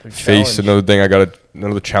gotta face,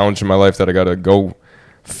 another challenge in my life that I gotta go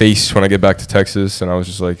face when I get back to Texas. And I was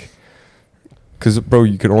just like, because bro,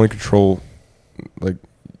 you can only control like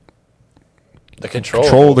the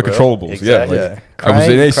controllables. Exactly. Yeah, like, Crying, I was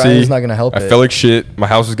in AC. Crying is not gonna help. I felt like shit. My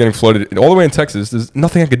house was getting flooded all the way in Texas. There's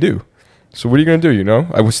nothing I could do. So what are you gonna do? You know,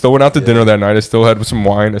 still went out to dinner that night. I still had some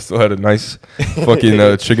wine. I still had a nice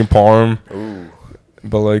fucking chicken parm. Ooh.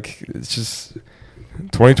 But like, it's just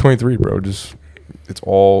 2023, bro. Just it's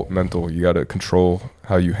all mental. You gotta control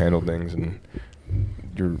how you handle things, and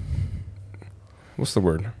what's the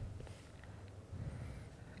word?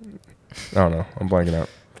 I don't know. I'm blanking out.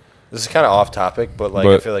 This is kind of off topic, but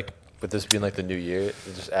I feel like with this being like the new year, it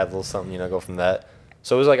just add a little something, go from that.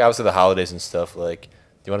 So it was like obviously the holidays and stuff. Like, do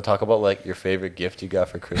you want to talk about like your favorite gift you got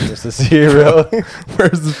for Christmas this year, bro?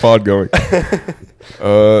 Where's this pod going? What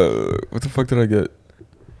the fuck did I get?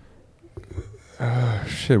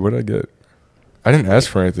 Shit, what did I get? I didn't ask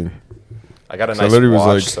for anything. I got a nice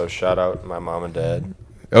watch, so shout out my mom and dad.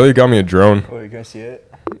 Elliot got me a drone. Oh, you guys see it?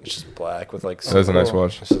 It's just black with like. That's a nice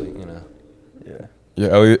watch. Just, yeah.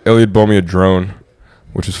 Yeah, Elliot bought me a drone,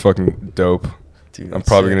 which is fucking dope. Dude, I'm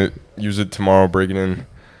probably gonna use it tomorrow, break it in.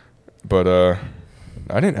 But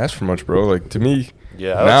I didn't ask for much, bro. Like to me, I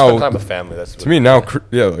now spend time with family. That's to me now.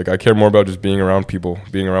 Like I care more about just being around people,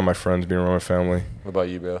 being around my friends, being around my family. What about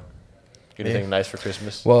you, bro? Anything nice for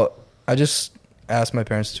Christmas? Well, I just asked my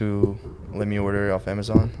parents to let me order off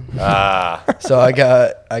Amazon. So I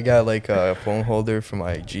got like a phone holder for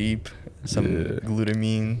my Jeep, some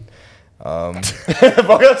glutamine. I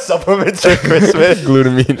got supplements for Christmas.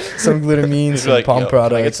 Some glutamine, some pump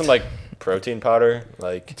product. Can I get some like protein powder?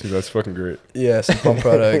 Like, dude, that's fucking great. Yeah, some pump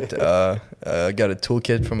product. I got a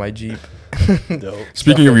toolkit for my Jeep. Dope.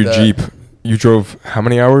 Speaking of your Jeep, you drove how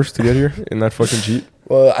many hours to get here in that fucking Jeep?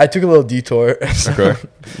 Well, I took a little detour. Okay,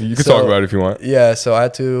 you can talk about it if you want. Yeah, so I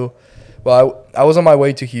had to. Well, I was on my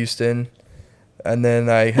way to Houston. And then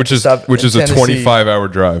I had to stop which is a 25-hour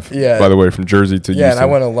drive. Yeah. By the way, from Jersey to Houston. Yeah, and I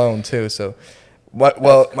went alone too. So,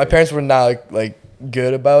 well, my parents were not like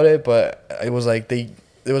good about it, but it was like there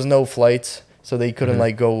was no flights, so they couldn't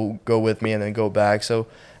like go with me and then go back. So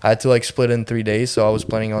I had to like split in 3 days. So I was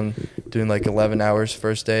planning on doing like 11 hours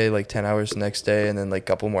first day, like 10 hours the next day, and then like a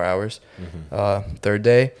couple more hours third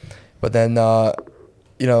day. But then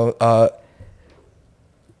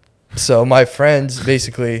so my friends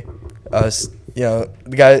basically. The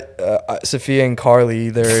guy, Sophia and Carly,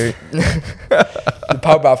 they're the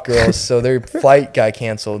Powerpuff Girls, so their flight got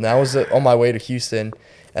canceled. And I was on my way to Houston,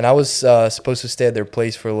 and I was supposed to stay at their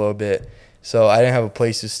place for a little bit, so I didn't have a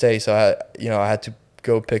place to stay. So I had to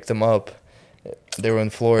go pick them up. They were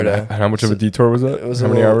in Florida. And how much of a detour was that? It was how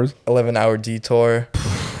many hours? 11-hour detour,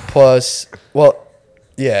 plus,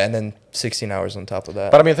 and then 16 hours on top of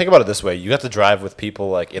that. But I mean, think about it this way: you got to drive with people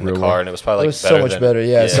like in the car, and it was probably like it was so much better.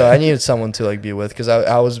 Yeah, so I needed someone to like be with because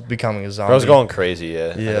I was becoming a zombie. I was going crazy.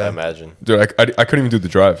 Yeah, Yeah. I imagine. Dude, I couldn't even do the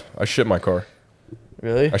drive. I shipped my car.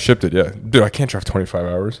 Really? I shipped it. Yeah, dude, I can't drive 25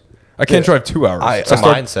 hours. I can't drive 2 hours. It's a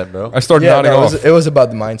mindset, bro. I started nodding off. It was about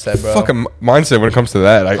the mindset, bro. Fucking mindset when it comes to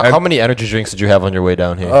that. How many energy drinks did you have on your way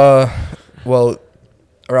down here? Well,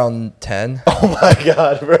 around 10. Oh my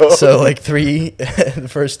god, bro. So like 3 the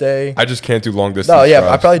first day. I just can't do long distance. No, yeah,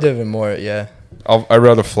 drives. I probably did even more. Yeah, I'd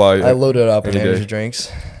rather fly. I loaded up with any day. energy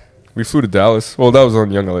drinks. We flew to Dallas. Well, that was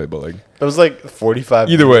on Young LA, but like it was like 45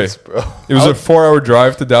 either minutes, way, bro. it was a 4-hour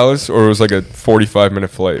drive to Dallas, or it was like a 45-minute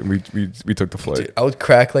flight. And we took the flight. Dude, I would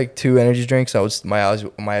crack like 2 energy drinks. My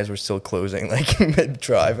eyes were still closing like mid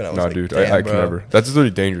drive, and I was Nah, like, dude, damn, I could bro. never. That's really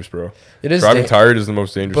dangerous, bro. It is Driving tired is the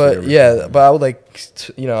most dangerous thing but ever. yeah, but I would like,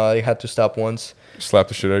 I had to stop once. Slap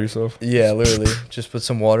the shit out of yourself. Yeah, literally, just put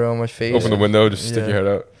some water on my face. Open the window, just stick Yeah. your head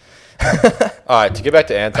out. All right, to get back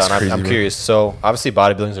to Anton, That's crazy, I'm bro. curious. So obviously,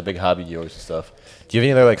 bodybuilding is a big hobby of yours and stuff. Do you have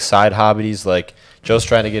any other like side hobbies? Like Joe's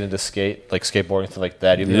trying to get into skateboarding, stuff like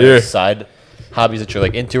that. Do you have any Yeah. like, side hobbies that you're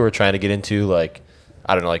like into or trying to get into? Like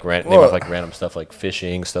I don't know, like name Well- off like random stuff like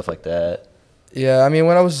fishing, stuff like that. Yeah, I mean,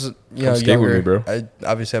 when I was Come skate with younger, me, bro.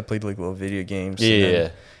 I played like little video games. Yeah, and yeah.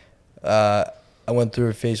 then, I went through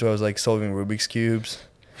a phase where I was like solving Rubik's cubes.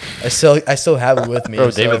 I still have it with me. Bro,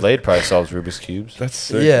 so- David Lade probably solves Rubik's cubes. That's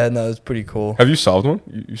sick. Yeah, no, it's pretty cool. Have you solved one?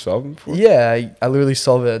 You solved one before? Yeah, I literally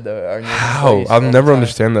solve it at our new How? place I'll all the never time.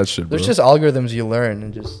 understand that shit, bro. There's just algorithms you learn,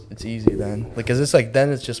 and just it's easy then. Like, cause it's like then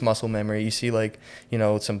it's just muscle memory. You see like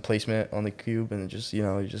some placement on the cube, and it just you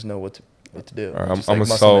just know what to do. All right, It's I'm just, gonna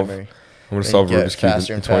muscle solve. memory. I'm gonna and solve get Rubik's Cube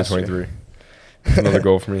faster in and faster. 2023. That's another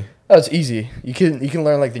goal for me. Oh, it's easy. You can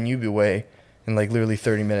learn like the newbie way in like literally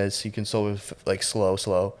 30 minutes. You can solve it like slow.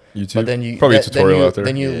 YouTube. But then you Probably a then tutorial you, out there.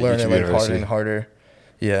 Then you Yeah, learn YouTube it like harder University. and harder.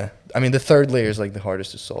 Yeah, I mean the third layer is like the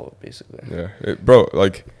hardest to solve, basically. Yeah, bro.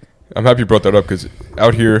 Like, I'm happy you brought that up because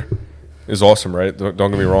out here is awesome, right? Don't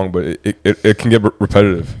get me wrong, but it can get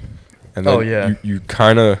repetitive, and then Oh, yeah. you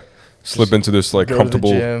kind of slip into this like Go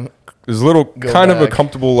comfortable. to the gym. There's a little go kind of a back.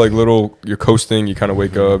 comfortable like little. You're coasting. You kind of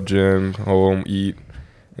wake up, gym, home, eat,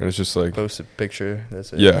 and it's just like Post a picture.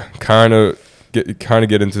 That's it. yeah, kind of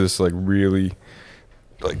get into this like really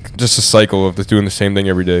like just a cycle of just doing the same thing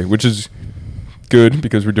every day, which is good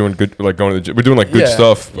because we're doing good, like going to the gym. We're doing like good Yeah.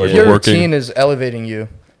 stuff, like If your we're working. routine is elevating you,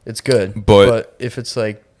 it's good. But- if it's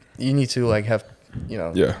like you need to like have Yeah,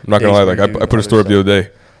 I'm not gonna days lie. where Like you I do put a other story up the stuff. other day.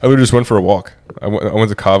 I literally just went for a walk. I went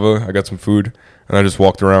to Kava. I got some food, and I just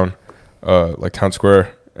walked around, like Town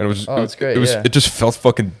Square, and it was. Oh, that's great, It yeah. just felt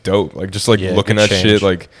fucking dope. Like just like Yeah, looking good at change. shit,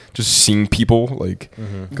 like just seeing people, like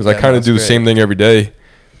because I Yeah, kind of that's do the great. same thing every day,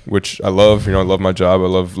 which I love. I love my job. I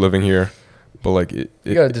love living here, but like You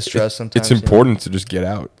gotta distress sometimes, It's you know? important to just get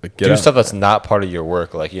out, like get Do out. stuff that's not part of your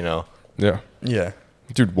work, like Yeah, Yeah.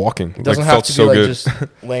 dude, walking It doesn't like, have felt to be so like good. just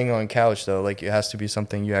laying on a couch though. Like it has to be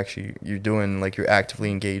something you're doing. Like you're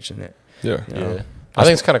actively engaged in it. Yeah, You know? Yeah. I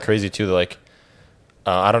think it's kind of crazy too. That, like,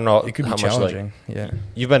 I don't know It could be how much like challenging.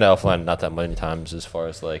 you've been to Elfland not that many times as far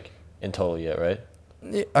as like in total yet, right?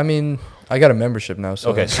 Yeah. I mean, I got a membership now. So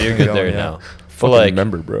Okay, so you're I'm good going, there yeah. now. But fucking like,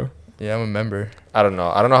 member, bro. Yeah, I'm a member. I don't know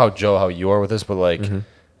how you are with this, but like Mm-hmm.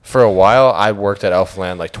 for a while I worked at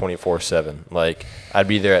Elfland like 24/7. Like I'd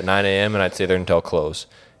be there at 9 a.m. and I'd stay there until close.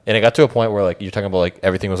 And it got to a point where like you're talking about like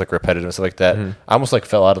everything was like repetitive and stuff like that. Mm-hmm. I almost like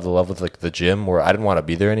fell out of the love with like the gym where I didn't want to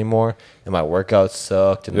be there anymore, and my workouts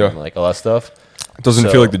sucked and Yeah. like all that stuff. It doesn't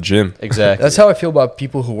So- feel like the gym. Exactly. That's how I feel about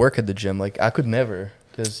people who work at the gym. Like I could never,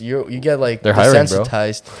 because you get like They're hiring, bro.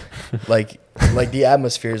 desensitized. like the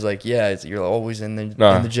atmosphere is like you're always in the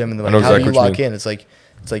Nah, in the gym, and I then know like how do exactly you what you lock mean. in?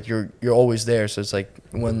 It's like you're always there. So it's like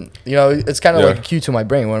when it's kind of Yeah. like a cue to my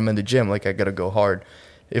brain when I'm in the gym. Like I gotta go hard.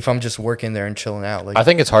 If I'm just working there and chilling out, like I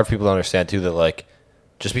think it's hard for people to understand too that like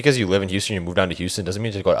just because you live in Houston, you move down to Houston doesn't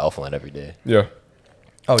mean you just go to Elfland every day. Yeah.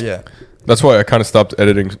 oh yeah, That's why I kind of stopped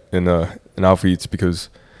editing in Alpha Eats because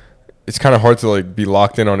it's kind of hard to like be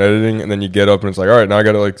locked in on editing and then you get up and it's like, all right, now I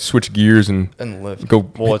got to like switch gears and and lift. go.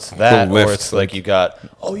 Well, it's go that, or lift. it's like you got,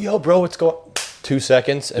 oh yo, bro, it's going 2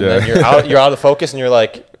 seconds, and Yeah. then you're out of focus, and you're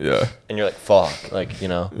like, Yeah, fuck, like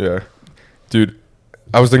yeah, dude.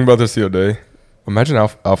 I was thinking about this the other day. Imagine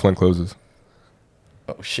Alphaland closes.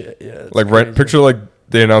 Oh shit, yeah. it's Like right, crazy. picture like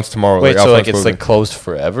they announced tomorrow. Wait, like, so like Alphaland's it's closing. like closed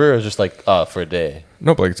forever, or just like for a day?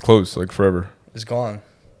 No, but like it's closed like forever. It's gone.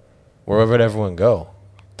 Wherever would everyone go?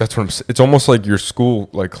 That's what I'm. It's almost like your school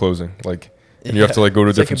like closing, like, and you have to like go to a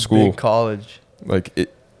It's like different a school. big college. Like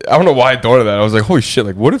it. I don't know why I thought of that. I was like, holy shit!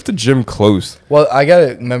 Like, what if the gym closed? Well, I got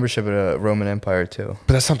a membership at a Roman Empire too.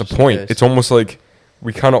 But that's not the Just point. in case. It's almost like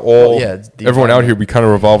we kind of all, it's the everyone out here, we kind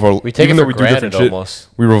of revolve our, We take even it though for we do different granted shit, almost.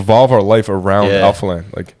 we revolve our life around Yeah. Alpha Land.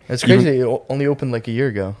 Like, It's even- crazy. It only opened like a year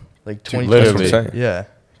ago, like Dude, 2020. that's what I'm Literally. saying. Yeah,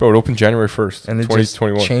 Bro, it opened January 1st, and it just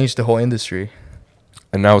 2021. changed the whole industry.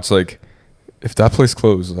 And now it's like, if that place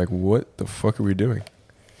closed, like, what the fuck are we doing?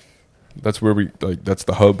 That's where we, like, that's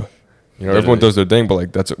the hub. You know, everyone Literally. does their thing, but,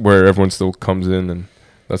 like, that's where everyone still comes in, and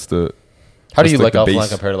that's the... How do that's you like the Alpha base. Line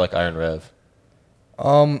compared to like Iron Rev?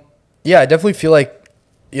 Yeah, I definitely feel like,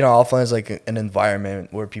 you know, Alpha Line is like an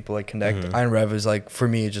environment where people like connect. Mhm. Iron Rev is like, for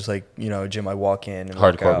me, it's just like, you know, a gym I walk in and Hardcore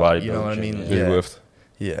work out, bodybuilding you know what I gym, mean? yeah. Big Yeah. lift.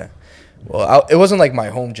 Yeah. Well, it wasn't like my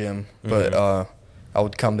home gym, but Mhm. I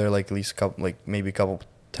would come there like at least a couple, like maybe a couple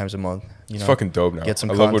times a month. You It's know, fucking dope now. get some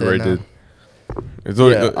I love what Ray content did. It's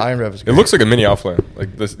really- yeah, Iron Rev is it great. looks like a mini Alpha Land.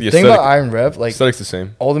 Like, the The thing aesthetic, about Iron Rev, like aesthetic's the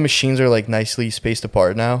same. all the machines are like nicely spaced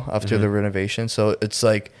apart now after Mm-hmm. the renovation. So it's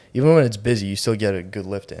like even when it's busy, you still get a good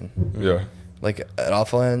lift in. Yeah. Like at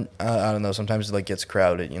Alpha Land, I don't know. Sometimes it like gets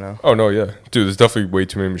crowded, you know. Oh, no, yeah. Dude, there's definitely way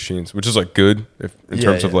too many machines, which is, like, good if, in Yeah,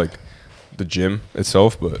 terms of, yeah. like, the gym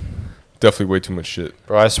itself, but definitely way too much shit.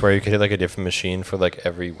 Bro, I swear you could hit like a different machine for like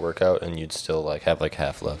every workout, and you'd still like have like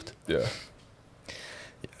half left. Yeah.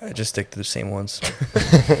 I just stick to the same ones.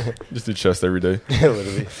 Just do chest every day.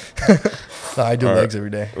 Literally. No, I do All right. legs every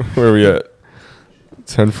day. Where are we at? My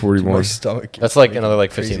 10:41. stomach. That's like making another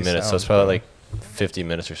like crazy 15 minutes. So sounds, it's probably bro. like 50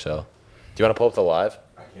 minutes or so. Do you want to pull up the live?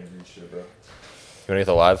 I can't read shit, bro. You want to get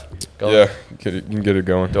the live going? Yeah, get it, you can get it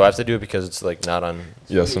going. Do I have to do it because it's like not on?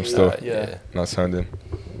 Yes, I'm still Yeah. not signed in.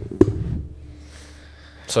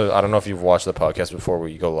 So I don't know if you've watched the podcast before where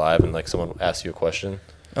you go live and like someone asks you a question.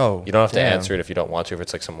 Oh, You don't have to damn. answer it if you don't want to. If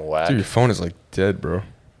it's like some whack. Dude, your phone is like dead, bro.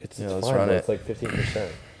 It's Yeah, let's run bro. it. It's like 15%.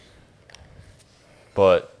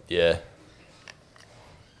 But yeah,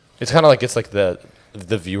 it's kind of like it's like the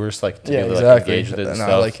viewers like to Yeah, be able to, exactly. like, engage with it and No, stuff.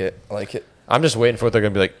 I like it. I like it. I'm just waiting for it. They're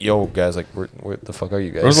gonna be like, "Yo, guys, like, where the fuck are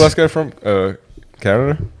you guys?" Where's the last guy from?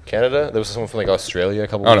 Canada? Canada? There was someone from like Australia a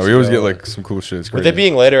couple. I don't know. weeks We always ago. get like some cool shit. It's With crazy. it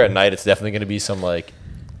being later at night, it's definitely gonna be some like.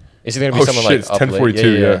 Is it gonna be Oh, someone shit, like it's up late?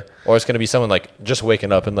 10:42, yeah. Or it's gonna be someone like just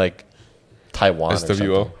waking up in like Taiwan.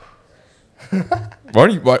 SWO. Or something. Why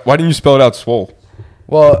didn't you spell it out swole?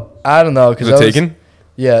 Well, I don't know Is because it taken?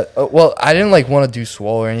 Yeah. Well, I didn't like want to do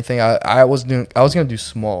swole or anything. I was gonna do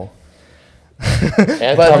small. But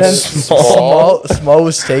then small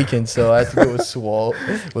was taken, so I had to go with swole.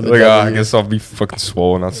 With a Like, I W. guess I'll be fucking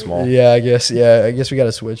swole, not small. Yeah, I guess. Yeah, I guess we got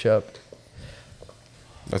to switch up.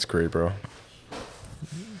 That's great, bro.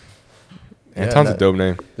 Yeah, Anton's a that- dope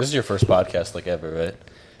name. This is your first podcast, like ever, right?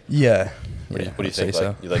 Yeah. What do Yeah, you, what do you I'd say think? so.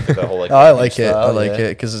 Like, you like the whole like? Oh, I interview like it. I style? like Yeah. it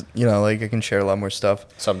because you know, like I can share a lot more stuff.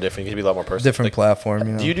 Something different. You can be a lot more personal. Different Like, platform.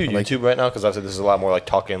 You know. do you do I like- YouTube right now? Because obviously this is a lot more like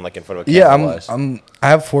talking like in front of a Yeah, camera. I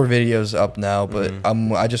have 4 videos up now, but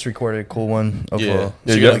Mhm. I just recorded a cool one of Yeah.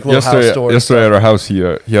 so you get, like, little house tour and yesterday at stuff. our house, he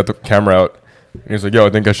had the camera out. And he was like, "Yo, I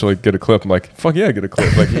think I should like get a clip." I'm like, "Fuck yeah, get a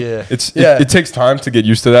clip!" Like, Yeah. Yeah. It takes time to get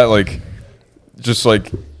used to that. Like, just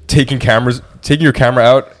like taking your camera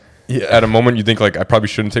out Yeah. at a moment you think like I probably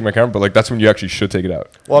shouldn't take my camera, but like that's when you actually should take it out.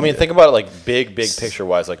 Well, I mean, think about it like big picture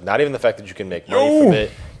wise. Like, not even the fact that you can make money from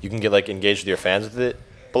it. You can get like engaged with your fans with it.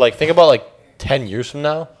 But like, think about like 10 years from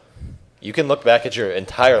now, you can look back at your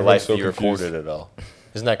entire Everyone's life so and you confused. recorded it all.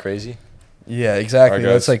 Isn't that crazy? Yeah, exactly.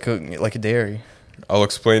 Alright, That's guys. like a dairy. I'll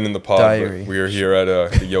explain in the pod. Diary. But we are here at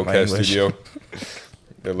the YoCast English. studio.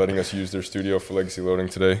 They're letting us use their studio for legacy loading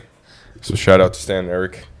today. So shout out to Stan and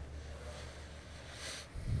Eric.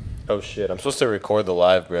 Oh shit! I'm supposed to record the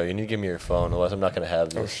live, bro. You need to give me your phone, otherwise I'm not gonna have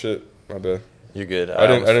Oh this. shit, my bad. You're good. I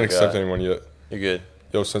didn't almost accept forgot. anyone yet. You're good.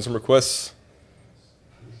 Yo, send some requests.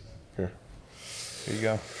 Here. Here you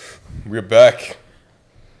go. We're back.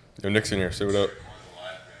 Yo, Nick's in here. Say what up.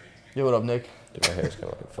 Yo, what up, Nick? Dude, my hair's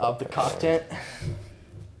kind of Up the content.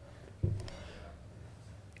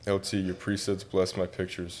 LT, your presets bless my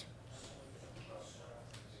pictures.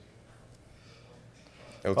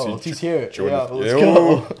 LT, Oh, LT's here. join Yeah, the- let's Yo.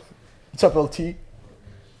 go. What's up, LT?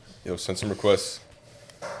 Yo, send some requests.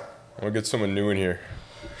 I want to get someone new in here.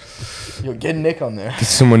 Yo, get Nick on there. Get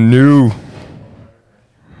someone new.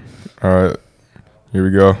 All right, here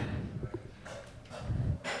we go.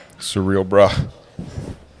 Surreal, brah.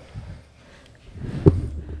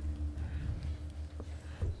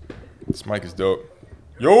 This mic is dope.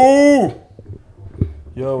 Yo,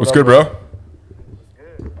 Yo, what's up, good, bro?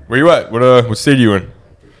 Where you at? What state are you in?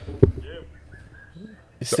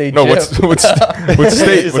 Stay No, gym. what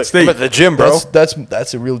state? He's What like, state? I'm at the gym, bro.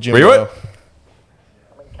 That's a real gym. Where you bro.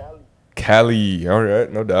 at? Cali. All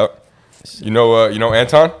right, no doubt. You know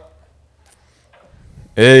Anton?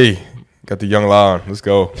 Hey, got the young law on. Let's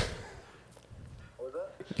go.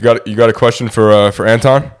 You got a question for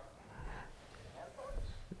Anton?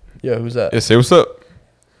 Yeah, who's that? Yeah, say what's up.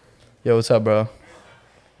 Yo, what's up, bro?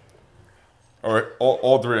 All right,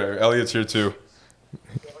 all three. Elliot's here too.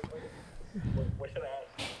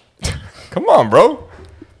 Come on, bro.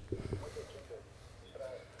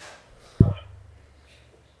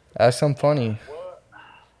 Ask something funny.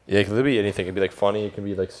 Yeah, it could be anything. It can be like funny. It can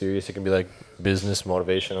be like serious. It can be like business,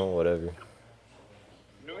 motivational, whatever.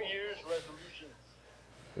 New Year's resolutions.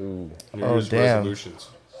 Ooh. New Oh, Year's damn. resolutions.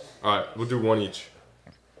 All right, we'll do one each.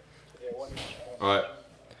 Yeah, one each. All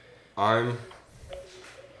right,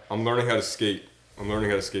 I'm learning how to skate. I'm learning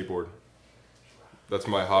how to skateboard. That's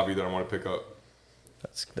my hobby that I want to pick up.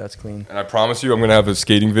 That's clean. And I promise you, I'm gonna have a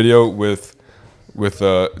skating video with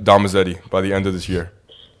Dom Mazzetti by the end of this year.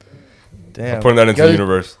 Damn. I'm putting that into You the gotta-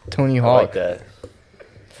 universe. Tony I Hawk. like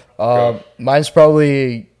that. Mine's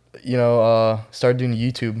probably, start doing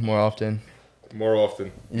YouTube more often. More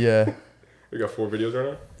often. Yeah. We got 4 videos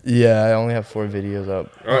right now. Yeah, I only have 4 videos up.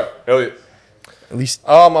 All right, Elliot. At least.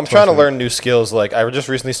 I'm trying to Twice a learn new skills. Like I just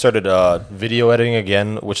recently started video editing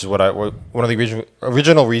again, which is one of the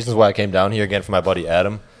original reasons why I came down here again for my buddy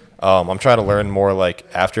Adam. I'm trying to learn more like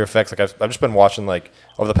After Effects. Like I've just been watching like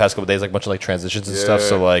over the past couple of days like a bunch of like transitions and stuff.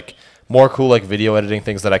 So Yeah. like more cool like video editing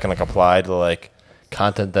things that I can like apply to like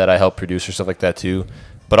content that I help produce or stuff like that too.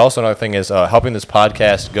 But also another thing is helping this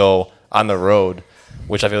podcast go on the road,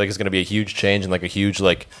 which I feel like is going to be a huge change and like a huge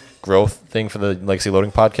like growth thing for the Legacy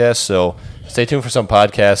Loading podcast. So stay tuned for some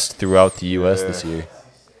podcasts throughout the U.S. this year.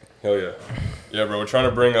 Hell yeah. Yeah, bro. We're trying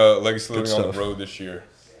to bring Legacy Living on the stuff. road this year.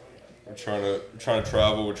 We're trying to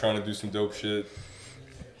travel. We're trying to do some dope shit.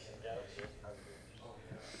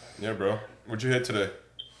 Yeah, bro. What'd you hit today?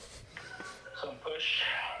 Some push.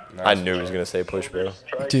 Nice. I knew he was going to say push, bro.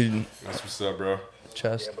 Strike. Dude, That's what's up, bro.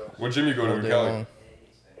 chest. What gym you go to all in day Cali? long.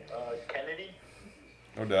 Kennedy.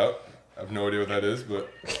 No doubt. I have no idea what that is, but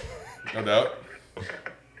no doubt.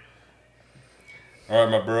 All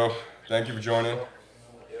right, my bro. Thank you for joining.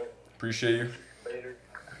 Yep. Appreciate you. Later.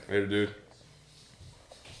 Later, dude.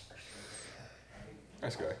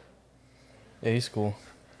 Nice guy. Yeah, he's cool.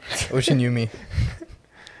 I wish he knew me.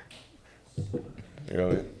 You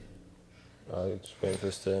got it. Just waiting for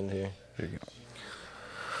this to end here.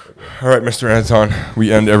 All right, Mr. Anton.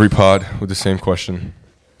 We end every pod with the same question.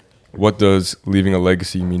 What does leaving a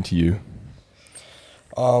legacy mean to you?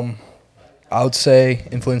 I would say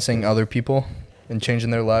influencing other people and changing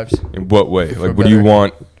their lives. In what way? For Like, what do you better.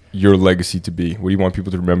 want your legacy to be? What do you want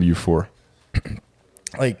people to remember you for?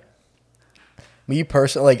 Like me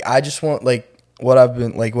personally, like I just want what I've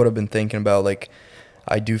been thinking about. Like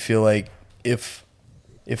I do feel like if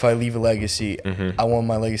I leave a legacy, Mhm. I want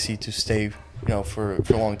my legacy to stay, for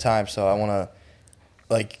a long time. So I want to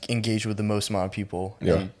like engage with the most amount of people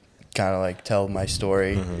Yeah. and kind of like tell my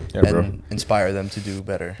story Yeah, bro. and inspire them to do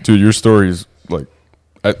better. Dude, your story is like,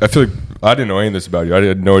 I feel like I didn't know any of this about you. I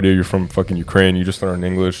had no idea you're from fucking Ukraine. You just learned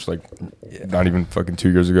English like not even fucking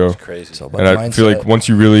 2 years ago. Crazy. So, but And I feel like mindset- once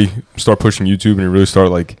you really start pushing YouTube and you really start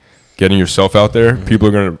like getting yourself out there, people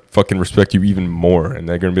are gonna fucking respect you even more, and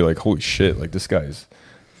they're gonna be like, "Holy shit! Like this guy's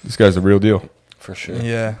the real deal." For sure.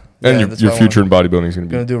 yeah, And yeah, your that's what I future want. in bodybuilding is gonna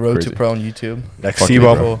be Gonna do Road crazy. to Pro on YouTube. Next Fucking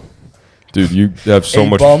C-Bum. bro. Dude, you have so A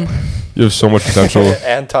much. bum. You have so much potential.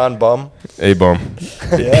 Anton Bum. A bum,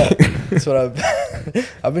 Yeah, that's what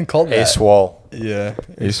I've been called A that. Swole. Yeah,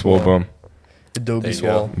 a swole bum. Adobe There you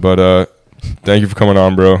Swole. But thank you for coming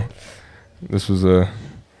on, bro. This was a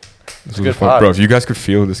good fun, pod. bro. If you guys could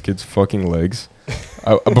feel this kid's fucking legs,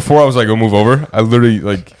 before I was like, "Go move over," I literally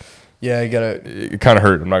like Yeah, you it kind of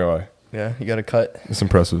hurt. I'm not gonna lie. gotta cut. It's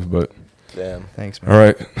impressive, but Damn. Thanks, man. all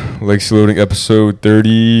right. Legacy Loading episode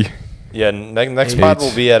 30. Yeah, next Eight. pod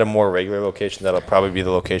will be at a more regular location. That'll probably be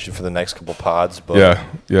the location for the next couple pods. But Yeah.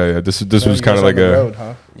 This Now was you kind of guys like on the a. road,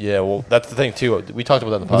 huh? Yeah, well, that's the thing too. We talked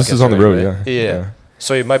about that in the podcast. This is on the already, road, right? yeah. Yeah. Yeah.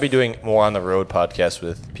 So you might be doing more on the road podcasts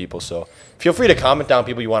with people. So feel free to comment down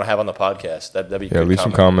people you want to have on the podcast. That'd be Yeah, good leave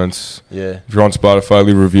some comment. comments. Yeah. If you're on Spotify,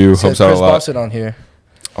 leave a review. Said Helps out a Chris lot. Bossett on here.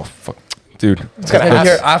 Oh fuck, dude. It's gonna gonna be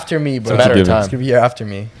happen. here after me, bro. It's a matter of given. time. It's gonna be here after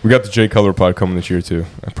me. We got the J Color pod coming this year too.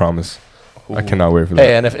 I promise. I cannot wait for that.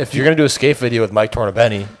 Hey, and if you're gonna do a skate video with Mike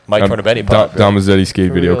Tornabeni Dom pod, Dom Mazzetti skate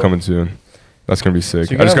For video real. coming soon. That's gonna be sick.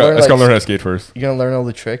 So you're I just gonna got learn, to like, learn how to skate first. You gonna learn all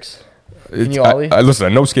the tricks? It's- you ollie? I listen. I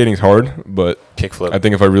know skating's hard, but kickflip. I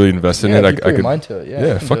think if I really invest in Yeah, it, if I you put your could. mind to it. Yeah, you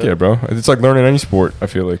Yeah, can fuck do yeah, it. bro. It's like learning any sport. I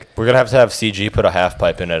feel like. We're gonna have to have CG put a half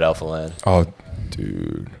pipe in at Alpha Land. Oh,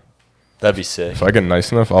 dude. That'd be sick. If I get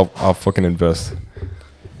nice enough, I'll fucking invest.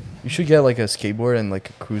 You should get like a skateboard and like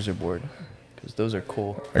a cruiser board, because those are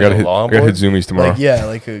cool. I gotta a hit longboard? Zoomies tomorrow. Like yeah,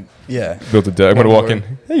 like a yeah. Built a deck. I'm gonna walk in.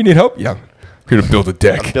 longboard. Hey, you need help? Yeah. Here to build a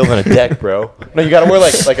deck. I'm building a deck, bro. No, you gotta wear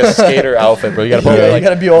like a skater outfit, bro. You gotta put Yeah, you like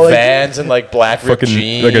gotta be all, like- Vans and like black ripped Fucking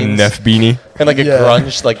jeans, like a Neff beanie. and like a Yeah.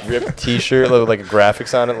 grunge like ripped T-shirt with like a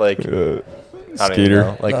graphics on it, like I don't even Skater.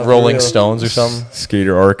 know, like No, for Rolling real. Stones or something.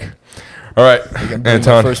 Skater arc. All right,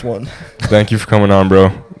 Anton. First one. Thank you for coming on, bro.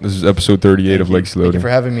 This is episode 38 of Legacy Thank you Loading. for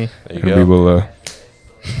having me. There you And go. we will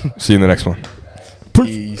see you in the next one.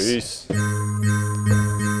 Peace. Peace.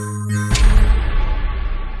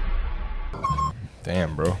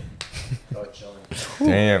 Damn, bro.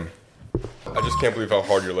 Damn. I just can't believe how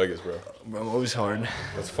hard your leg is, bro. I'm always hard.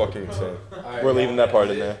 That's fucking insane. We're leaving that part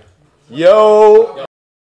in there. Yo.